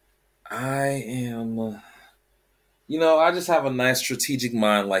 I am, I just have a nice strategic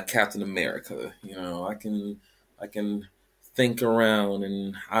mind like Captain America. I can think around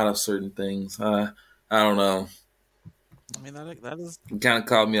and out of certain things. I don't know. I mean, that is kind of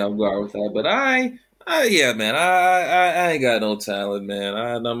caught me off guard with that, but yeah, man, I ain't got no talent, man.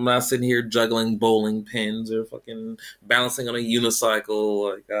 I'm not sitting here juggling bowling pins or fucking bouncing on a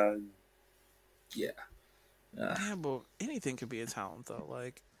unicycle. Like, yeah. Yeah, but anything could be a talent, though.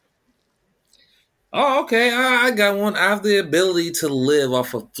 Like, oh, okay, I got one. I have the ability to live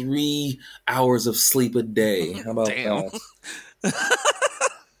off of 3 hours of sleep a day. How about that?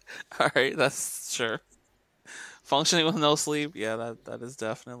 All right, that's sure. Functioning with no sleep, yeah, that is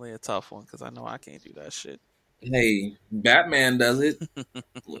definitely a tough one because I know I can't do that shit. Hey, Batman does it.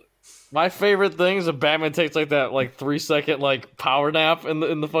 My favorite thing is if Batman takes like that 3-second power nap in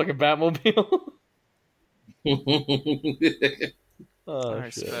the fucking Batmobile. All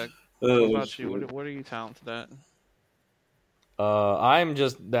right, Spec. What about you? What are you talented at? I'm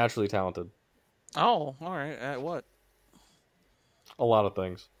just naturally talented. Oh, all right. At what? A lot of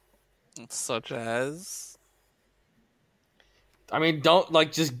things. Such as? I mean,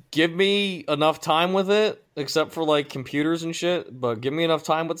 don't just give me enough time with it, except for computers and shit. But give me enough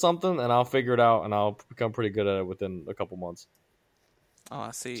time with something, and I'll figure it out, and I'll become pretty good at it within a couple months. Oh,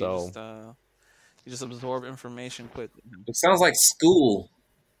 I see. So, you just absorb information quickly. It sounds like school.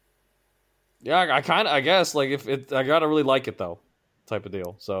 Yeah, I guess if I gotta really like it though, type of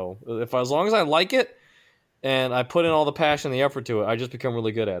deal. So as long as I like it, and I put in all the passion and the effort to it, I just become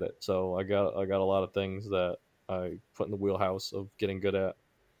really good at it. So I got a lot of things that I put in the wheelhouse of getting good at.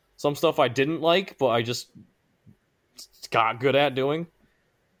 Some stuff I didn't like, but I just got good at doing.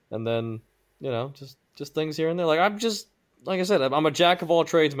 And then, just things here and there. Like I said, I'm a jack of all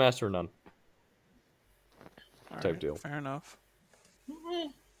trades, master of none. Type deal. Fair enough.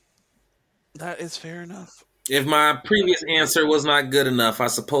 That is fair enough. If my previous answer was not good enough, I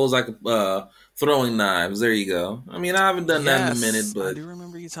suppose I could throwing knives. There you go. I mean, I haven't done that in a minute, but I do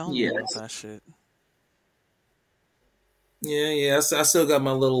remember you telling me about that shit. Yeah. I still got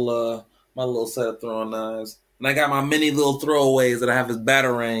my little set of throwing knives, and I got my many little throwaways that I have as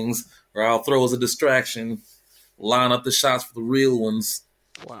batarangs, or I'll throw as a distraction. Line up the shots for the real ones.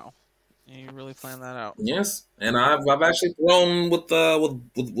 Wow, you really planned that out. Yes, and I've actually thrown with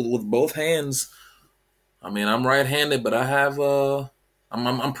both hands. I mean, I'm right-handed, but I have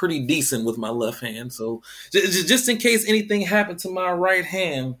I'm pretty decent with my left hand. So just in case anything happened to my right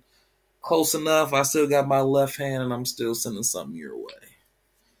hand, close enough, I still got my left hand, and I'm still sending something your way.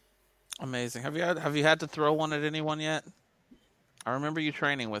 Amazing. Have you had to throw one at anyone yet? I remember you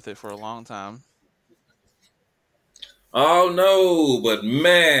training with it for a long time. Oh no, but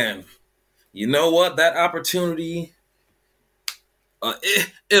man, you know what? That opportunity.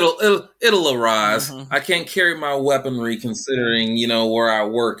 It'll arise. Mm-hmm. I can't carry my weaponry considering where I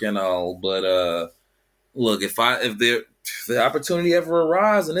work and all. But look, if the opportunity ever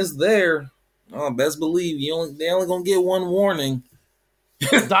arises and it's there, best believe they only gonna get one warning.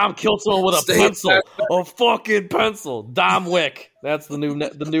 Dom killed someone with a pencil, a fucking pencil. Dom Wick. That's the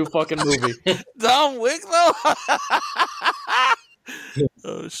new fucking movie. Dom Wick though.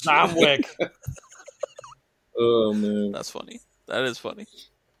 Oh shit. Dom Wick. Oh man, that's funny. That is funny.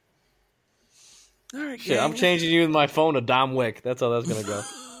 All right, shit, I'm changing you with my phone to Dom Wick. That's how that's gonna go.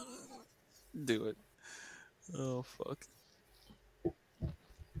 Do it. Oh fuck.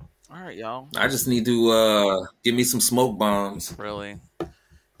 All right, y'all. I just need to give me some smoke bombs. Really,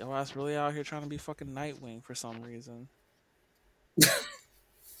 yo ass really out here trying to be fucking Nightwing for some reason.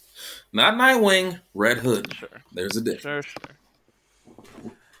 Not Nightwing, Red Hood. Sure, there's a difference. Sure.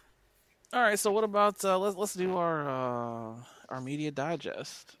 All right, so what about let's do our media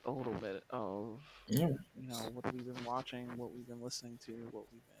digest a little bit of what we've been watching, what we've been listening to, what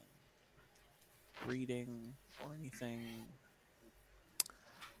we've been reading, or anything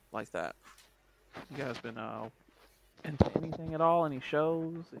like that. You guys been into anything at all? Any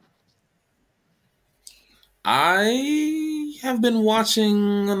shows? I have been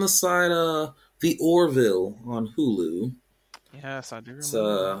watching on the side The Orville on Hulu. Yes, I do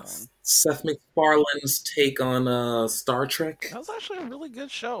remember. It's Seth MacFarlane's take on Star Trek. That was actually a really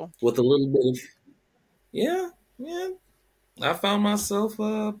good show. With a little bit of yeah. I found myself.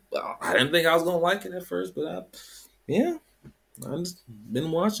 I didn't think I was gonna like it at first, but I've just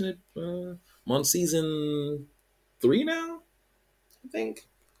been watching it. I'm on season 3 now, I think.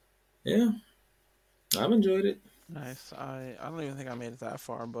 Yeah, I've enjoyed it. Nice. I don't even think I made it that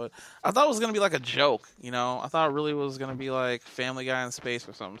far, but I thought it was gonna be like a joke. I thought it really was gonna be like Family Guy in space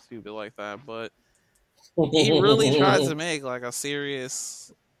or something stupid like that. But he really tried to make like a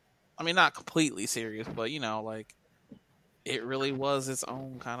serious. I mean, not completely serious, but like it really was its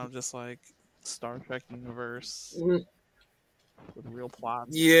own kind of just like Star Trek universe with real plots.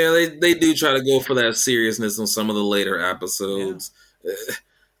 Yeah, they do try to go for that seriousness on some of the later episodes. Yeah.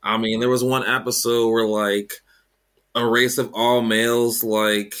 I mean, there was one episode where like a race of all males,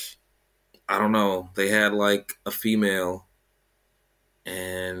 like I don't know, they had like a female,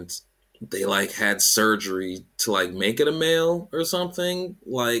 and they like had surgery to like make it a male or something,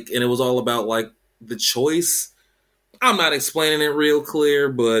 like, and it was all about like the choice. I'm not explaining it real clear,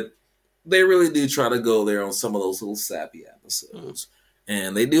 but they really do try to go there on some of those little sappy episodes.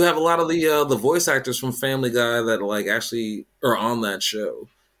 And they do have a lot of the voice actors from Family Guy that like actually are on that show.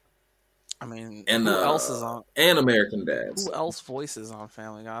 I mean, and who else is on? And American Dads. Who else voices on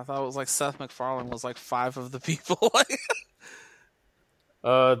Family Guy? I thought it was like Seth MacFarlane was like 5 of the people.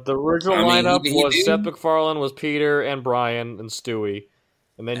 The original lineup was Seth MacFarlane was Peter and Brian and Stewie,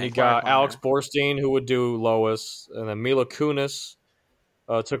 and then you got Alex Borstein who would do Lois, and then Mila Kunis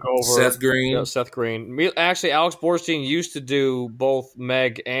took over. Seth Green. Yeah, Seth Green. Actually, Alex Borstein used to do both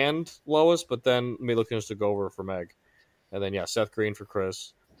Meg and Lois, but then Mila Kunis took over for Meg, and then Seth Green for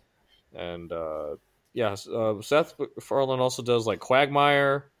Chris, and Seth MacFarlane also does like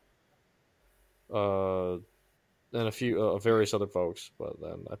Quagmire. And a few various other folks, but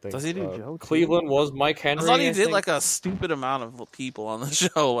then I think does he do Joe Cleveland too? Was Mike Henry. I thought he did like a stupid amount of people on the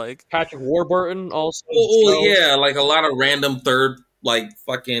show, like Patrick Warburton also. Oh yeah, like a lot of random third like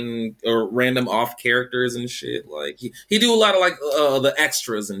fucking random off characters and shit. Like he do a lot of like the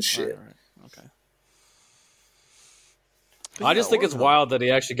extras and shit. Right. Okay. I just think it's wild that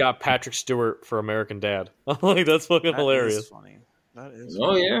he actually got Patrick Stewart for American Dad. Like that's fucking hilarious. Is funny. That is.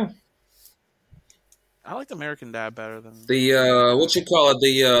 Oh funny. yeah. I like American Dad better than The what you call it,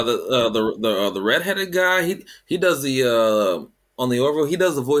 the redheaded guy. He does the on the Orville. He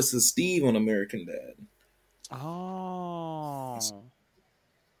does the voice of Steve on American Dad. Oh.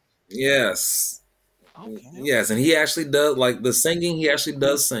 Yes. Okay. Yes, and he actually does like the singing. He actually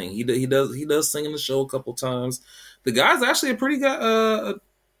does sing. He does sing in the show a couple times. The guy's actually a pretty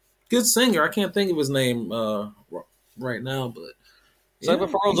good singer. I can't think of his name right now, but Simon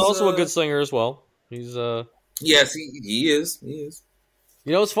Farrell's also a good singer as well. He's yes, he is. He is.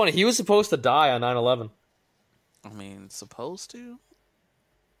 You know, it's funny. He was supposed to die on 9/11. I mean, supposed to?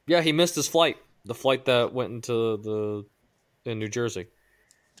 Yeah, he missed his flight. The flight that went in New Jersey.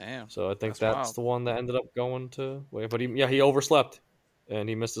 Damn. So I think that's the one that ended up going to. But he overslept, and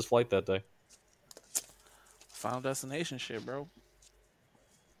he missed his flight that day. Final Destination shit, bro.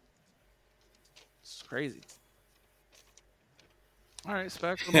 It's crazy. All right,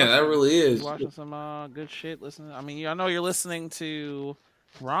 Spec. Yeah, that really is. You watching some good shit? Listening. I mean, I know you're listening to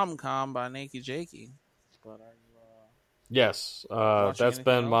Rom-Com by Nakey Jakey, but are you? Yes, that's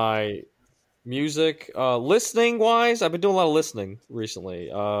been my music. Listening wise, I've been doing a lot of listening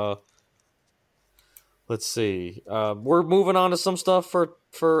recently. Let's see. We're moving on to some stuff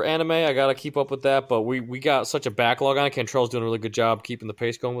for anime. I gotta keep up with that, but we got such a backlog on it. Cantrell's doing a really good job keeping the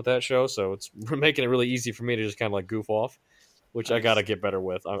pace going with that show, so we're making it really easy for me to just kind of like goof off, which I gotta get better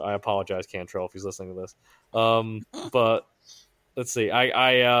with. I apologize, Cantrell, if he's listening to this. But let's see.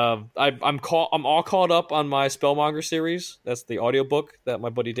 I'm all caught up on my Spellmonger series. That's the audiobook that my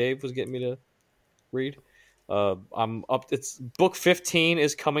buddy Dave was getting me to read. I'm up. It's book 15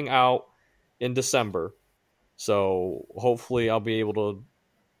 is coming out in December, so hopefully I'll be able to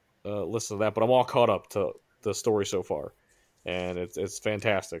listen to that. But I'm all caught up to the story so far, and it's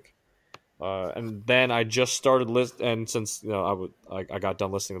fantastic. And then I just started and since I got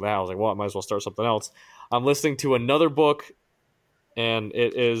done listening to that, I was like, well, I might as well start something else. I'm listening to another book, and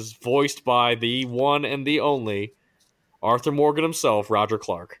it is voiced by the one and the only Arthur Morgan himself, Roger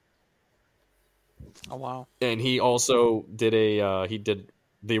Clark. Oh wow! And he also did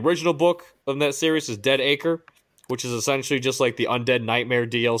the original book of that series is Dead Acre, which is essentially just like the Undead Nightmare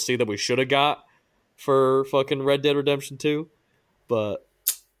DLC that we should have got for fucking Red Dead Redemption 2. But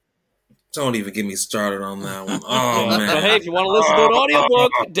don't even get me started on that one. Oh man! But hey, if you want to listen to an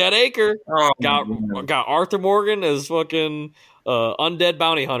audiobook, Dead Acre got Arthur Morgan as fucking undead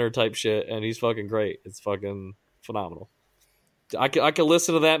bounty hunter type shit, and he's fucking great. It's fucking phenomenal. I can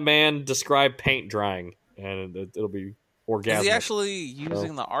listen to that man describe paint drying, and it'll be orgasmic. Is he actually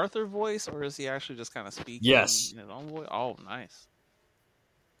using the Arthur voice, or is he actually just kind of speaking in his own voice? Oh, nice.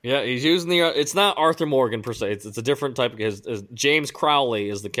 Yeah, he's using it's not Arthur Morgan per se. It's a different type of. James Crowley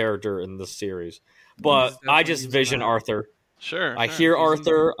is the character in this series, but I just vision Arthur. Sure. I hear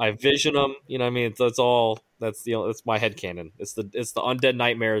Arthur. I vision him. You know what I mean? That's all. That's my headcanon. It's the Undead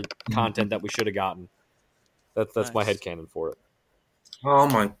Nightmare content that we should have gotten. That's nice. My headcanon for it. Oh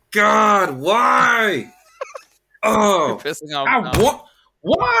my god! Why? Oh, pissing off.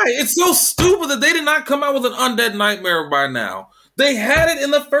 Why? It's so stupid that they did not come out with an Undead Nightmare by now. They had it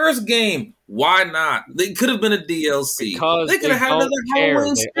in the first game. Why not? They could have been a DLC. Because they could have had another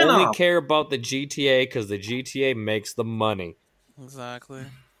Halloween spinoff. They only care about the GTA because the GTA makes the money. Exactly.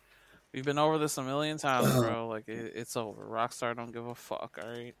 We've been over this a million times, bro. Like it's over. Rockstar don't give a fuck. All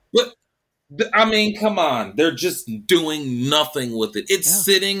right. But I mean, come on. They're just doing nothing with it. It's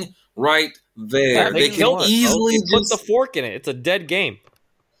sitting right there. Yeah, they can easily put the fork in it. It's a dead game.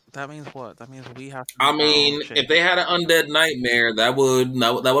 That means what? That means we have to. I mean, if they had an Undead Nightmare, that would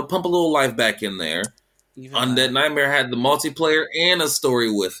pump a little life back in there. Even Undead Nightmare had the multiplayer and a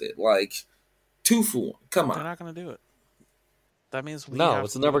story with it, like 2 for 1. Come on, they're not going to do it. That means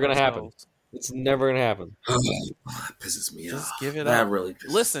it's never going to happen. It's never going to happen. That pisses me off. Just give it that up. Really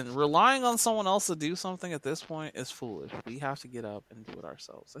Listen, relying on someone else to do something at this point is foolish. We have to get up and do it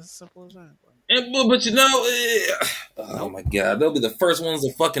ourselves. It's as simple as that. But you know, oh my god, they'll be the first ones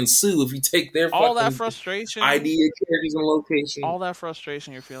to fucking sue if you take their all that frustration, idea, characters, and location. All that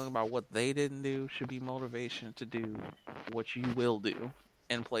frustration you're feeling about what they didn't do should be motivation to do what you will do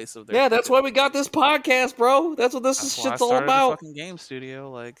in place of their. Yeah, that's why we got this podcast, bro. That's what shit's all about. The fucking game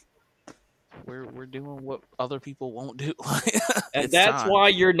studio, like. We're doing what other people won't do. And that's why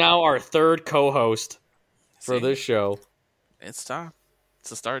you're now our third co-host for this show. It's time.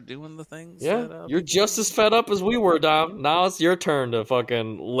 to start doing the things. Yeah, that, you're just as fed up as we were, Dom. Now it's your turn to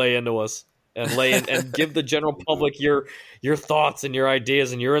fucking lay into us and lay in, and give the general public your thoughts and your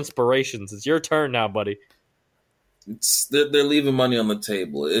ideas and your inspirations. It's your turn now, buddy. They're leaving money on the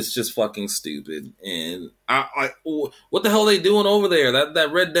table. It's just fucking stupid. And what the hell are they doing over there?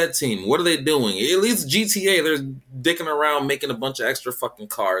 That Red Dead team. What are they doing? At least GTA, they're dicking around making a bunch of extra fucking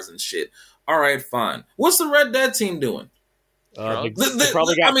cars and shit. All right, fine. What's the Red Dead team doing? They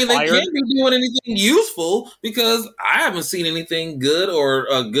probably got they fired. can't be doing anything useful because I haven't seen anything good or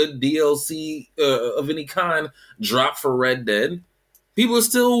a good DLC of any kind drop for Red Dead. People are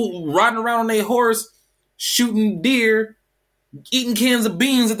still riding around on their horse, shooting deer, eating cans of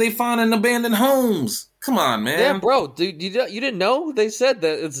beans that they find in abandoned homes. Come on, man. Yeah, bro. Dude, you didn't know? They said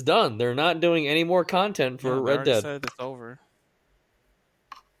that it's done. They're not doing any more content for Red Dead. Said it's over.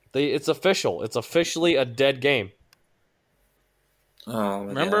 It's official. It's officially a dead game. Oh,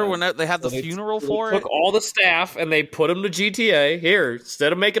 remember when they had the funeral for it? Took all the staff and they put them to GTA. Here,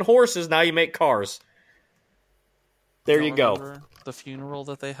 instead of making horses, now you make cars. There you go. The funeral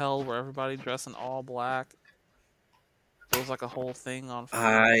that they held where everybody dressed in all black. It was like a whole thing on.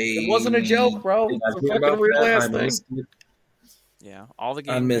 It wasn't a joke, bro. It's a fucking real ass thing. Yeah, all the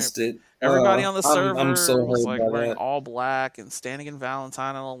games. I missed it. Everybody on the server I'm so was like wearing that. all black and standing in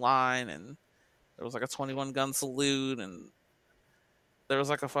Valentine on a line, and there was like a 21 gun salute, and there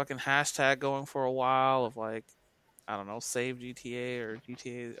was like a fucking hashtag going for a while of like, I don't know, save GTA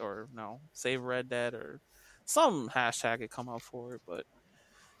or no, save Red Dead or some hashtag had come up for it. But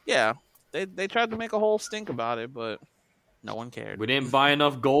yeah, they tried to make a whole stink about it, but no one cared. We didn't buy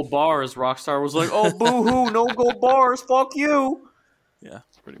enough gold bars. Rockstar was like, oh, boo-hoo, no gold bars, fuck you. Yeah,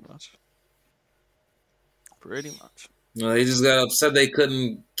 pretty much. Pretty much. No, they just got upset they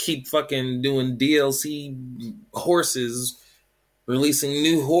couldn't keep fucking doing DLC horses, releasing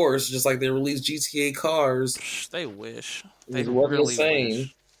new horse just like they released GTA cars. They wish. They They wasn't really the same.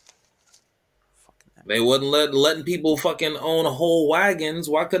 wish. They wasn't letting people fucking own whole wagons.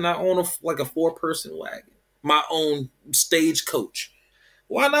 Why couldn't I own a 4-person wagon? My own stagecoach.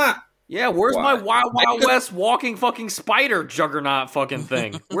 Why not? Yeah, where's my Wild Wild West walking fucking spider juggernaut fucking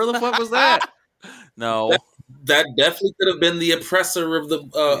thing? Where the fuck was that? No. That definitely could have been the oppressor of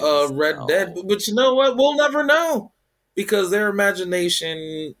the Red Dead. But you know what? We'll never know. Because their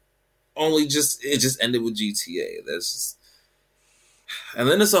imagination just ended with GTA. That's just... And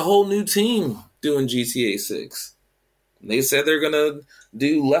then it's a whole new team doing GTA 6. They said they're going to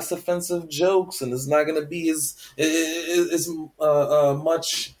do less offensive jokes and it's not going to be as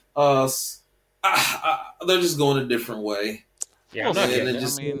much... they're just going a different way. Yeah,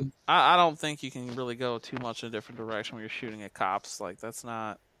 I don't think you can really go too much in a different direction when you're shooting at cops. Like, that's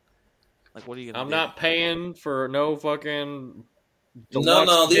not... Like, what are you going to do? I'm not paying for no fucking...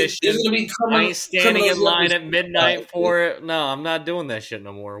 No, there's going to be I ain't standing in line at midnight for it. No, I'm not doing that shit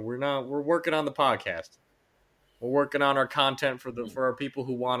no more. We're working on the podcast. We're working on our content for our people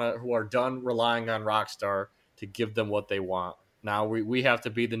who are done relying on Rockstar to give them what they want. Now we have to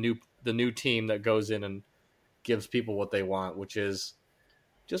be the new team that goes in and gives people what they want, which is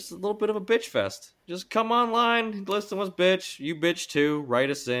just a little bit of a bitch fest. Just come online, listen to us bitch. You bitch too. Write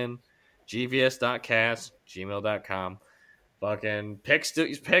us in. gvs.cast, gmail.com. Fucking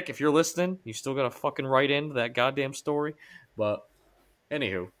pick if you're listening. You still gotta fucking write into that goddamn story. But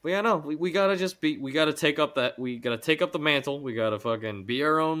anywho, but yeah, no, we gotta take up the mantle. We gotta fucking be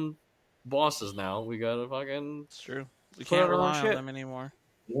our own bosses now. We gotta fucking. It's true. We can't rely on them anymore.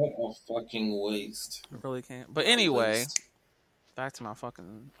 What a fucking waste. We really can't. But anyway, back to my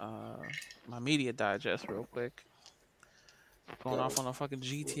fucking my media digest real quick. Going off on a fucking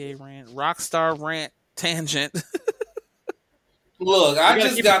GTA rant, Rockstar rant tangent. Look, I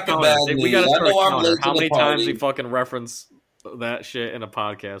just got the bad news. We gotta start I know I'm late. How many times we fucking reference that shit in a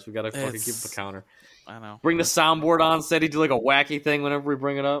podcast? We gotta fucking keep the counter. I know. Bring the soundboard on. Said he do like a wacky thing whenever we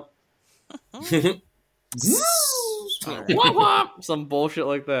bring it up. Some bullshit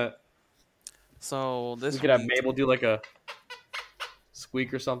like that. So this we could have Mabel do like a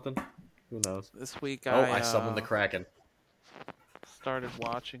squeak or something. Who knows? This week I summoned the Kraken. Started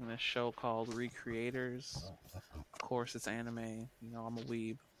watching this show called Recreators. Of course, it's anime. You know, I'm a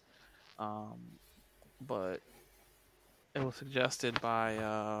weeb. But it was suggested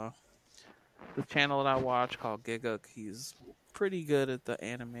by the channel that I watch called Giga. He's pretty good at the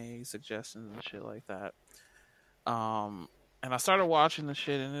anime suggestions and shit like that. And I started watching the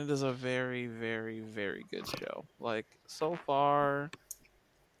shit, and it is a very, very, very good show. Like, so far,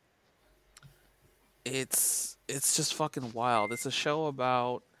 it's just fucking wild. It's a show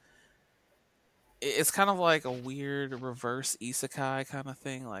about it's kind of like a weird reverse isekai kind of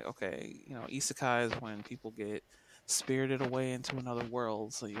thing. Like, okay, isekai is when people get spirited away into another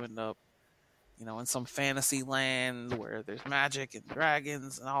world, so you end up, in some fantasy land where there's magic and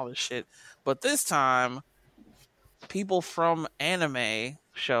dragons and all this shit. But this time, people from anime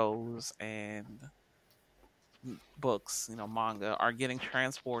shows and books, manga, are getting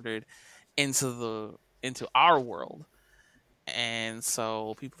transported into our world. And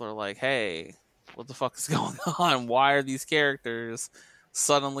so people are like, hey, what the fuck is going on? Why are these characters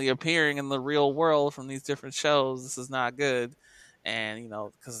suddenly appearing in the real world from these different shows? This is not good. And,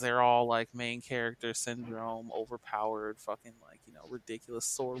 because they're all like main character syndrome, overpowered, fucking like, ridiculous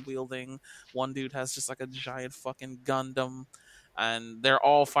sword wielding. One dude has just like a giant fucking Gundam, and they're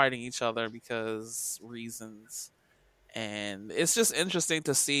all fighting each other because reasons. And it's just interesting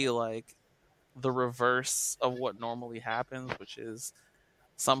to see like the reverse of what normally happens, which is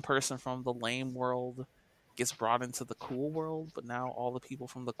some person from the lame world gets brought into the cool world, but now all the people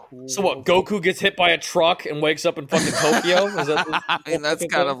from the cool So what? world... Goku gets hit by a truck and wakes up in fucking Tokyo? Is that I mean, that's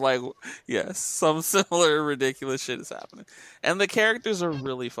kind of like, yes, some similar ridiculous shit is happening. And the characters are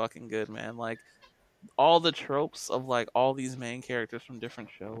really fucking good, man. Like, all the tropes of like all these main characters from different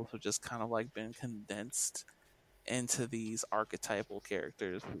shows have just kind of like been condensed into these archetypal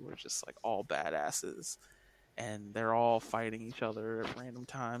characters who are just like all badasses, and they're all fighting each other at random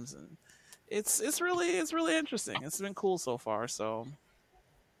times, and it's really interesting. It's been cool so far. So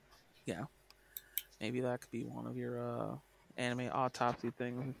yeah, maybe that could be one of your anime autopsy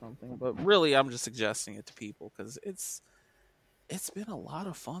things or something. But really, I'm just suggesting it to people because it's been a lot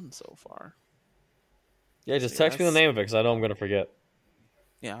of fun so far. Yeah, just text me the name of it because I know I'm going to forget.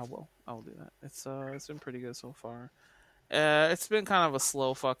 Yeah, I will. I will do that. It's been pretty good so far. It's been kind of a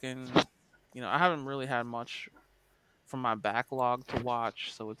slow fucking... I haven't really had much from my backlog to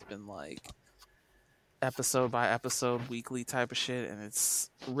watch, so it's been like episode by episode, weekly type of shit, and it's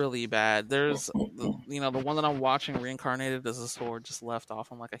really bad. There's, the one that I'm watching, Reincarnated as a Sword, just left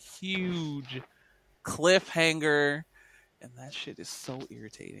off on like a huge cliffhanger, and that shit is so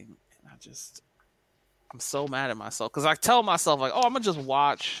irritating. And I'm so mad at myself because I tell myself like, oh, I'm gonna just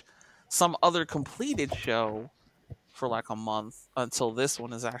watch some other completed show for like a month until this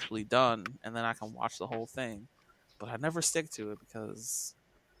one is actually done, and then I can watch the whole thing. But I never stick to it because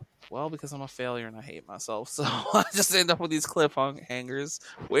I'm a failure and I hate myself. So I just end up with these cliffhangers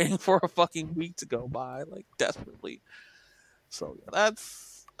waiting for a fucking week to go by, like desperately. So yeah,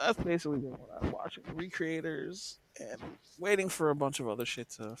 that's basically what I'm watching. Recreators and waiting for a bunch of other shit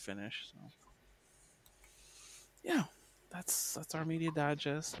to finish. So yeah, that's our media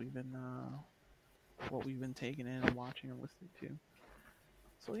digest. We've been what we've been taking in and watching and listening to.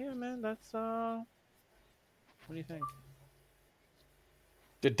 So yeah, man, that's what do you think?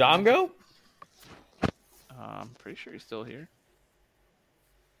 Did Dom go? I'm pretty sure he's still here.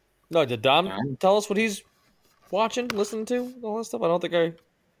 No, did Dom tell us what he's watching, listening to, all that stuff? I don't think I...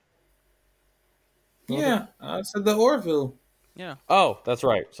 Yeah, I said the Orville. Yeah. Oh, that's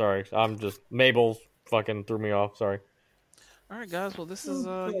right. Sorry. I'm just... Mabel fucking threw me off. Sorry. All right, guys. Well, this is,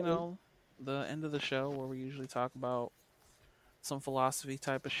 the end of the show where we usually talk about some philosophy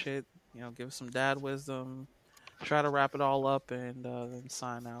type of shit. Give some dad wisdom, try to wrap it all up, and then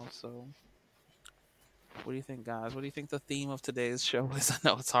sign out. So, what do you think, guys? What do you think the theme of today's show is? I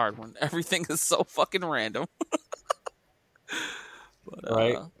know it's hard when everything is so fucking random. But,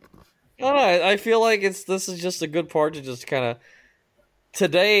 right. I don't know. I feel like this is just a good part to just kind of...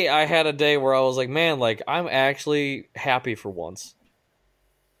 Today, I had a day where I was like, man, like, I'm actually happy for once.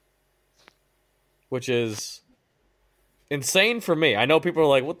 Which is insane for me. I know people are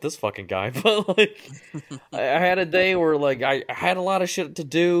like, what, this fucking guy? But, like, I had a day where, like, I had a lot of shit to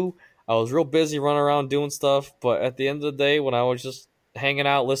do. I was real busy running around doing stuff. But at the end of the day, when I was just hanging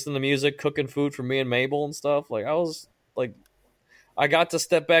out, listening to music, cooking food for me and Mabel and stuff, like, I was, like, I got to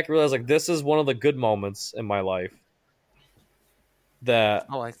step back and realize, like, this is one of the good moments in my life. That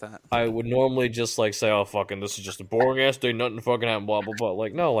I like that. I would normally just like say, "Oh, fucking, this is just a boring ass day. Nothing fucking happened." Blah blah blah.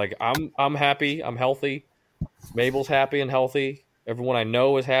 Like, no, like I'm happy. I'm healthy. Mabel's happy and healthy. Everyone I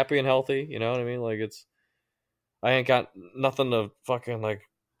know is happy and healthy. You know what I mean? Like, I ain't got nothing to fucking like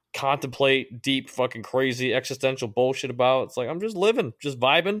contemplate deep fucking crazy existential bullshit about. It's like I'm just living, just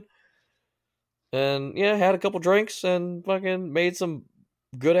vibing, and yeah, had a couple drinks and fucking made some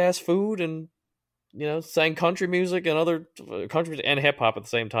good ass food and. Sang country music and other country and hip hop at the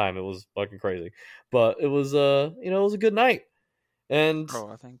same time. It was fucking crazy, but it was it was a good night. And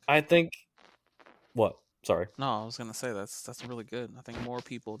Bro, I think what? Sorry. No, I was gonna say that's really good. I think more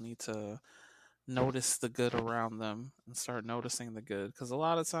people need to notice the good around them and start noticing the good, because a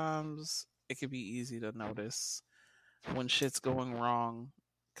lot of times it could be easy to notice when shit's going wrong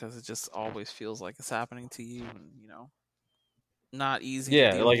because it just always feels like it's happening to you, and not easy.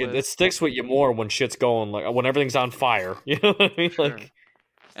 to deal like with. it sticks with you more when shit's going, like when everything's on fire. You know what I mean? Sure. Like,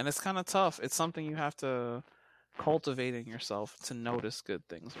 and it's kind of tough. It's something you have to cultivate in yourself to notice good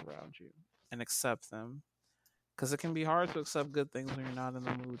things around you and accept them, because it can be hard to accept good things when you're not in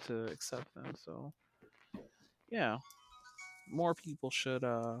the mood to accept them. So, yeah, more people should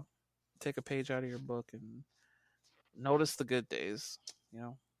take a page out of your book and notice the good days.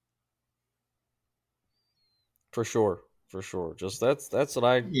 for sure. Just that's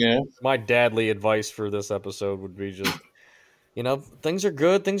what Yeah. my dadly advice for this episode would be. Just things are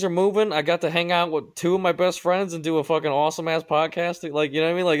good, things are moving. I got to hang out with two of my best friends and do a fucking awesome ass podcast. Like, you know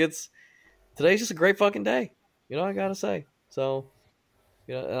what I mean? Like, today's just a great fucking day. I gotta say. So,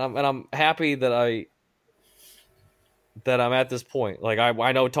 and I'm happy that I'm at this point. Like,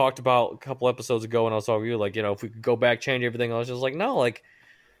 I know talked about a couple episodes ago when I was talking to you, like, if we could go back, change everything. I was just like, no, like,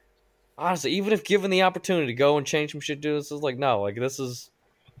 honestly, even if given the opportunity to go and change some shit, do this is like, no, like, this is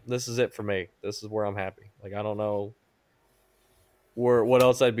it for me. This is where I'm happy. Like, I don't know what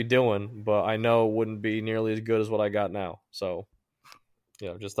else I'd be doing, but I know it wouldn't be nearly as good as what I got now. So,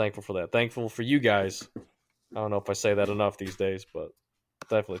 just thankful for that. Thankful for you guys. I don't know if I say that enough these days, but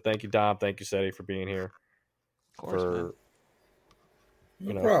definitely thank you, Dom. Thank you, Cetty, for being here. Of course,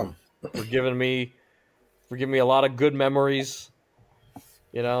 man. No problem. For giving me a lot of good memories.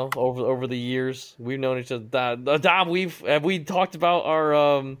 Over the years we've known each other. Dom, have we talked about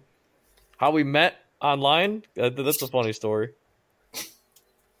our how we met online? That's a funny story.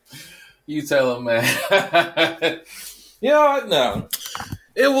 You tell him, man. No.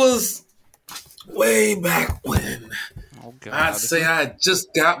 It was way back when. Oh, God. I'd say I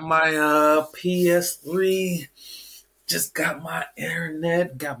just got my PS3, just got my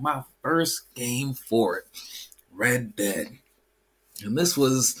internet, got my first game for it, Red Dead. And this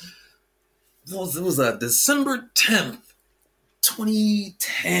was December 10th,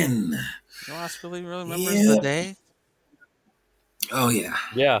 2010. I really remembers the day? Oh, yeah.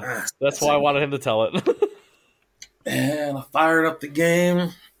 Yeah, that's why I wanted him to tell it. And I fired up the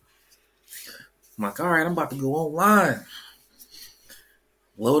game. I'm like, all right, I'm about to go online.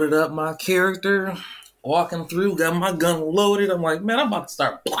 Loaded up my character, walking through, got my gun loaded. I'm like, man, I'm about to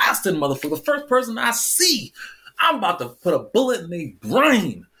start blasting motherfuckers. The first person I see, I'm about to put a bullet in their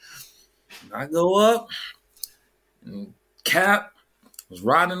brain. And I go up, and Cap was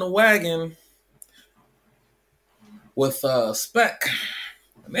riding the wagon with Spec.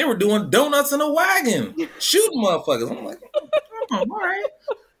 And they were doing donuts in a wagon, shooting motherfuckers. I'm like, all right.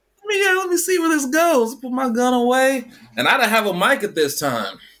 Let me see where this goes. Put my gun away. And I didn't have a mic at this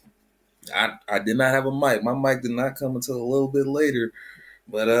time. I did not have a mic. My mic did not come until a little bit later.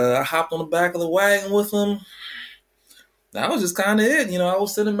 But I hopped on the back of the wagon with them. That was just kind of it. I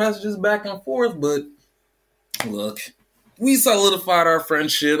was sending messages back and forth. But look, we solidified our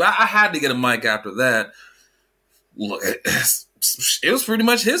friendship. I had to get a mic after that. Look, it was pretty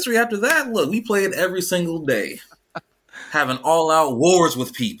much history after that. Look, we played every single day. Having all-out wars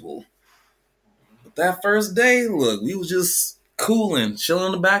with people. But that first day, look, we was just cooling, chilling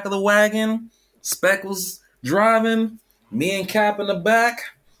in the back of the wagon. Spec was driving, me and Cap in the back.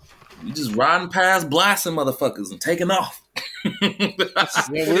 We just riding past, blasting motherfuckers and taking off. We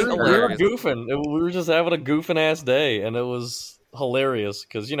were goofing. We were just having a goofing ass day, and it was hilarious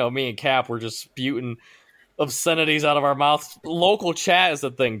because me and Cap were just spewing obscenities out of our mouths. Local chat is the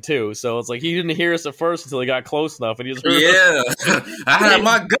thing too, so it's like he didn't hear us at first until he got close enough, and he just heard us. I had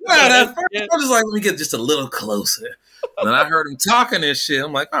my gun out at first. I was just like, let me get just a little closer. And then I heard him talking and shit.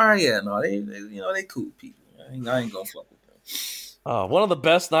 I'm like, all right, yeah, no, they cool people. I ain't gonna fuck with them. One of the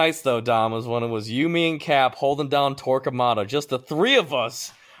best nights though, Dom, was when it was you, me, and Cap holding down Torquemada, just the three of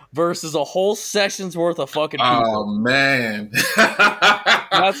us versus a whole session's worth of fucking people. Oh man.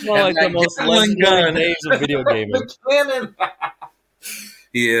 That's one of like the most legendary days of video gaming.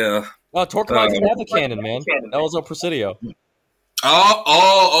 Yeah. Oh, Torquemada didn't have the cannon, man. That was El Presidio.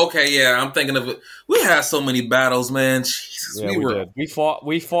 Oh, okay, yeah. I'm thinking of it. We had so many battles, man. Jesus, yeah, we did.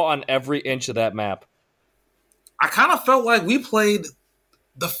 We fought on every inch of that map. I kind of felt like we played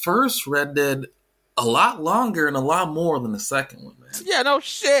the first Red Dead a lot longer and a lot more than the second one, man. Yeah, no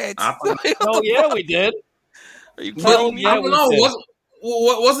shit. Oh yeah, we did. Are you kidding me? I don't know.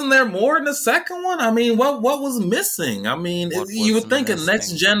 Wasn't there more in the second one? I mean, what was missing? I mean, you would think a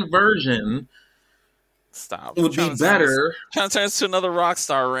next gen version would be better. Trying to turn this to another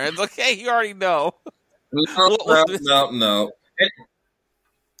Rockstar rant. Okay, you already know. No.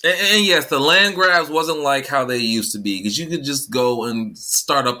 And yes, the land grabs wasn't like how they used to be, because you could just go and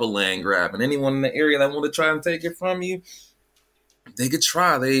start up a land grab, and anyone in the area that wanted to try and take it from you, they could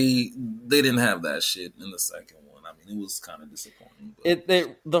try. They didn't have that shit in the second one. I mean, it was kind of disappointing. But.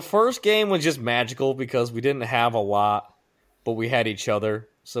 The first game was just magical because we didn't have a lot, but we had each other,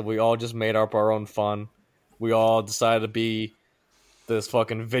 so we all just made up our own fun. We all decided to be this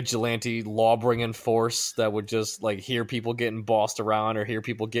fucking vigilante law-bringing force that would just like hear people getting bossed around or hear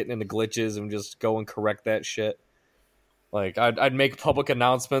people getting into glitches and just go and correct that shit. Like I'd make public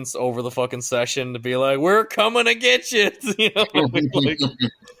announcements over the fucking session to be like, "We're coming to get you," you know, like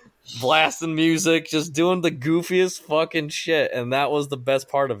blasting music, just doing the goofiest fucking shit, and that was the best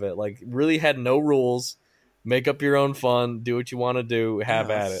part of it. Like, really had no rules, make up your own fun, do what you want to do, have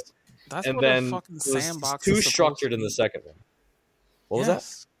at it. That's and what then a fucking it was sandbox too is structured in the second one. What was that?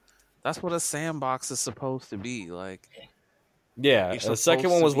 That's what a sandbox is supposed to be. Like, yeah, the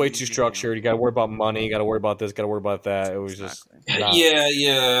second one was way too structured. You got to worry about money. You got to worry about this. Got to worry about that. It was just yeah.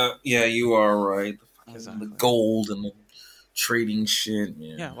 You are right. The gold and the trading shit.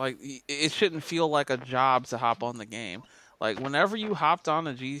 Yeah, like it shouldn't feel like a job to hop on the game. Like whenever you hopped on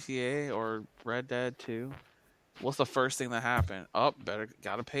a GTA or Red Dead 2, what's the first thing that happened?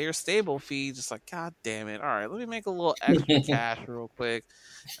 Gotta pay your stable fee. Just like, God damn it. All right, let me make a little extra cash real quick.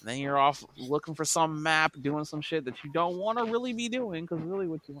 And then you're off looking for some map, doing some shit that you don't want to really be doing, because really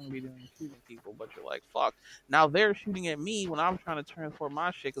what you want to be doing is shooting people. But you're like, fuck. Now they're shooting at me when I'm trying to transport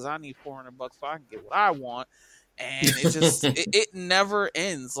my shit because I need $400 so I can get what I want. And it just, it never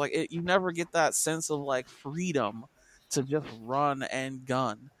ends. Like, you never get that sense of like freedom to just run and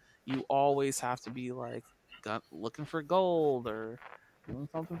gun. You always have to be like, looking for gold or doing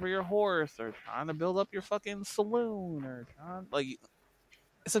something for your horse or trying to build up your fucking saloon or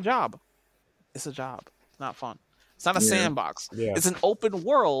it's a job. It's a job. It's not fun. It's not a sandbox. Yeah. It's an open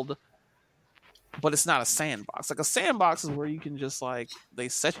world, but it's not a sandbox. Like a sandbox is where you can just like, they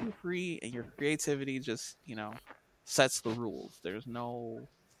set you free and your creativity just, sets the rules. There's no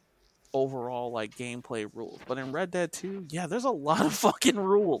overall like gameplay rules. But in Red Dead 2, yeah, there's a lot of fucking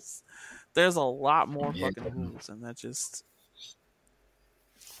rules. There's a lot more fucking rules, and that just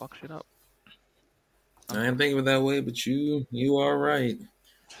fuck shit up. I didn't think of it that way, but you are right.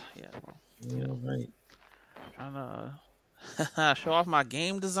 Yeah, well, you're right. Trying to show off my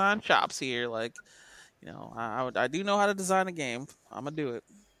game design chops here. Like, I do know how to design a game. I'm gonna do it.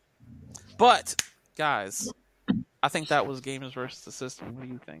 But guys, I think that was Gamers versus the System. What do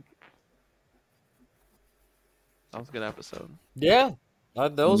you think? That was a good episode. Yeah.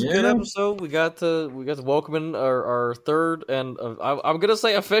 That was a good episode. We got to welcome in our third and I'm gonna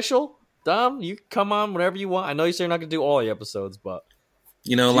say official. Dom, you come on whenever you want. I know you say you're not gonna do all the episodes, but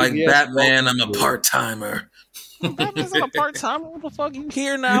like Batman, I'm a part timer. Batman's not a part timer. What the fuck? You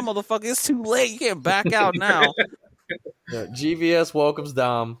here now, motherfucker? It's too late. You can't back out now. Yeah, GVS welcomes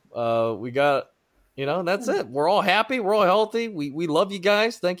Dom. We got, that's it. We're all happy. We're all healthy. We love you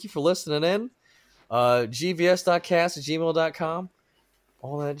guys. Thank you for listening in. gvs.cast@gmail.com.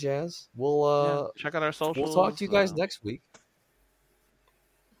 All that jazz. We'll check out our socials. We'll talk to you guys next week.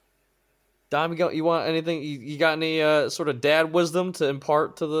 Dom, you want anything? You got any sort of dad wisdom to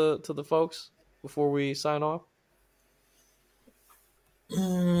impart to the folks before we sign off?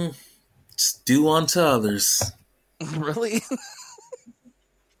 Just do unto others. Really?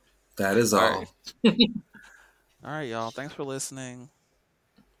 That is all. All right, y'all. Thanks for listening.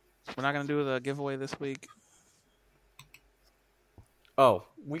 We're not gonna do the giveaway this week. Oh,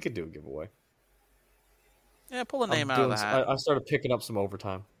 we could do a giveaway. Yeah, pull a name out of the hat. I started picking up some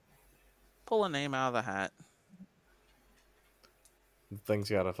overtime. Pull a name out of the hat. Things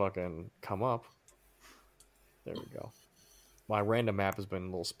gotta fucking come up. There we go. My random map has been a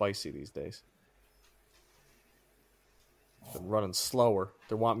little spicy these days. Been running slower.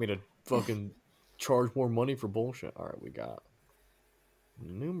 They want me to fucking charge more money for bullshit. All right, we got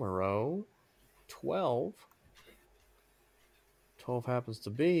numero 12. 12 happens to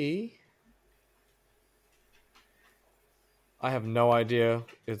be... I have no idea.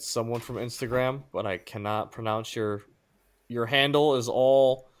 It's someone from Instagram, but I cannot pronounce your handle is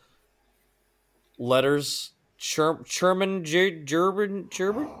all letters. Sherman.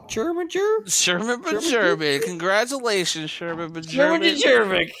 Congratulations, Sherman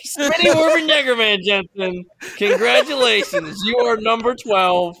Bajerman. Smitty Orban Negerman Jensen. Congratulations. You are number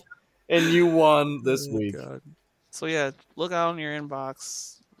 12, and you won this week. God. So yeah, look out in your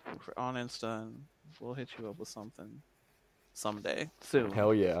inbox on Insta, and we'll hit you up with something someday. Soon.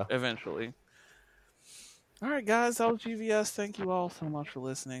 Hell yeah. Eventually. All right, guys, that was GVS. Thank you all so much for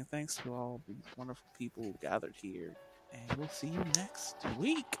listening. Thanks to all these wonderful people who gathered here and we'll see you next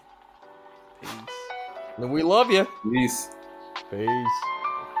week. Peace. And we love you. Peace. Peace.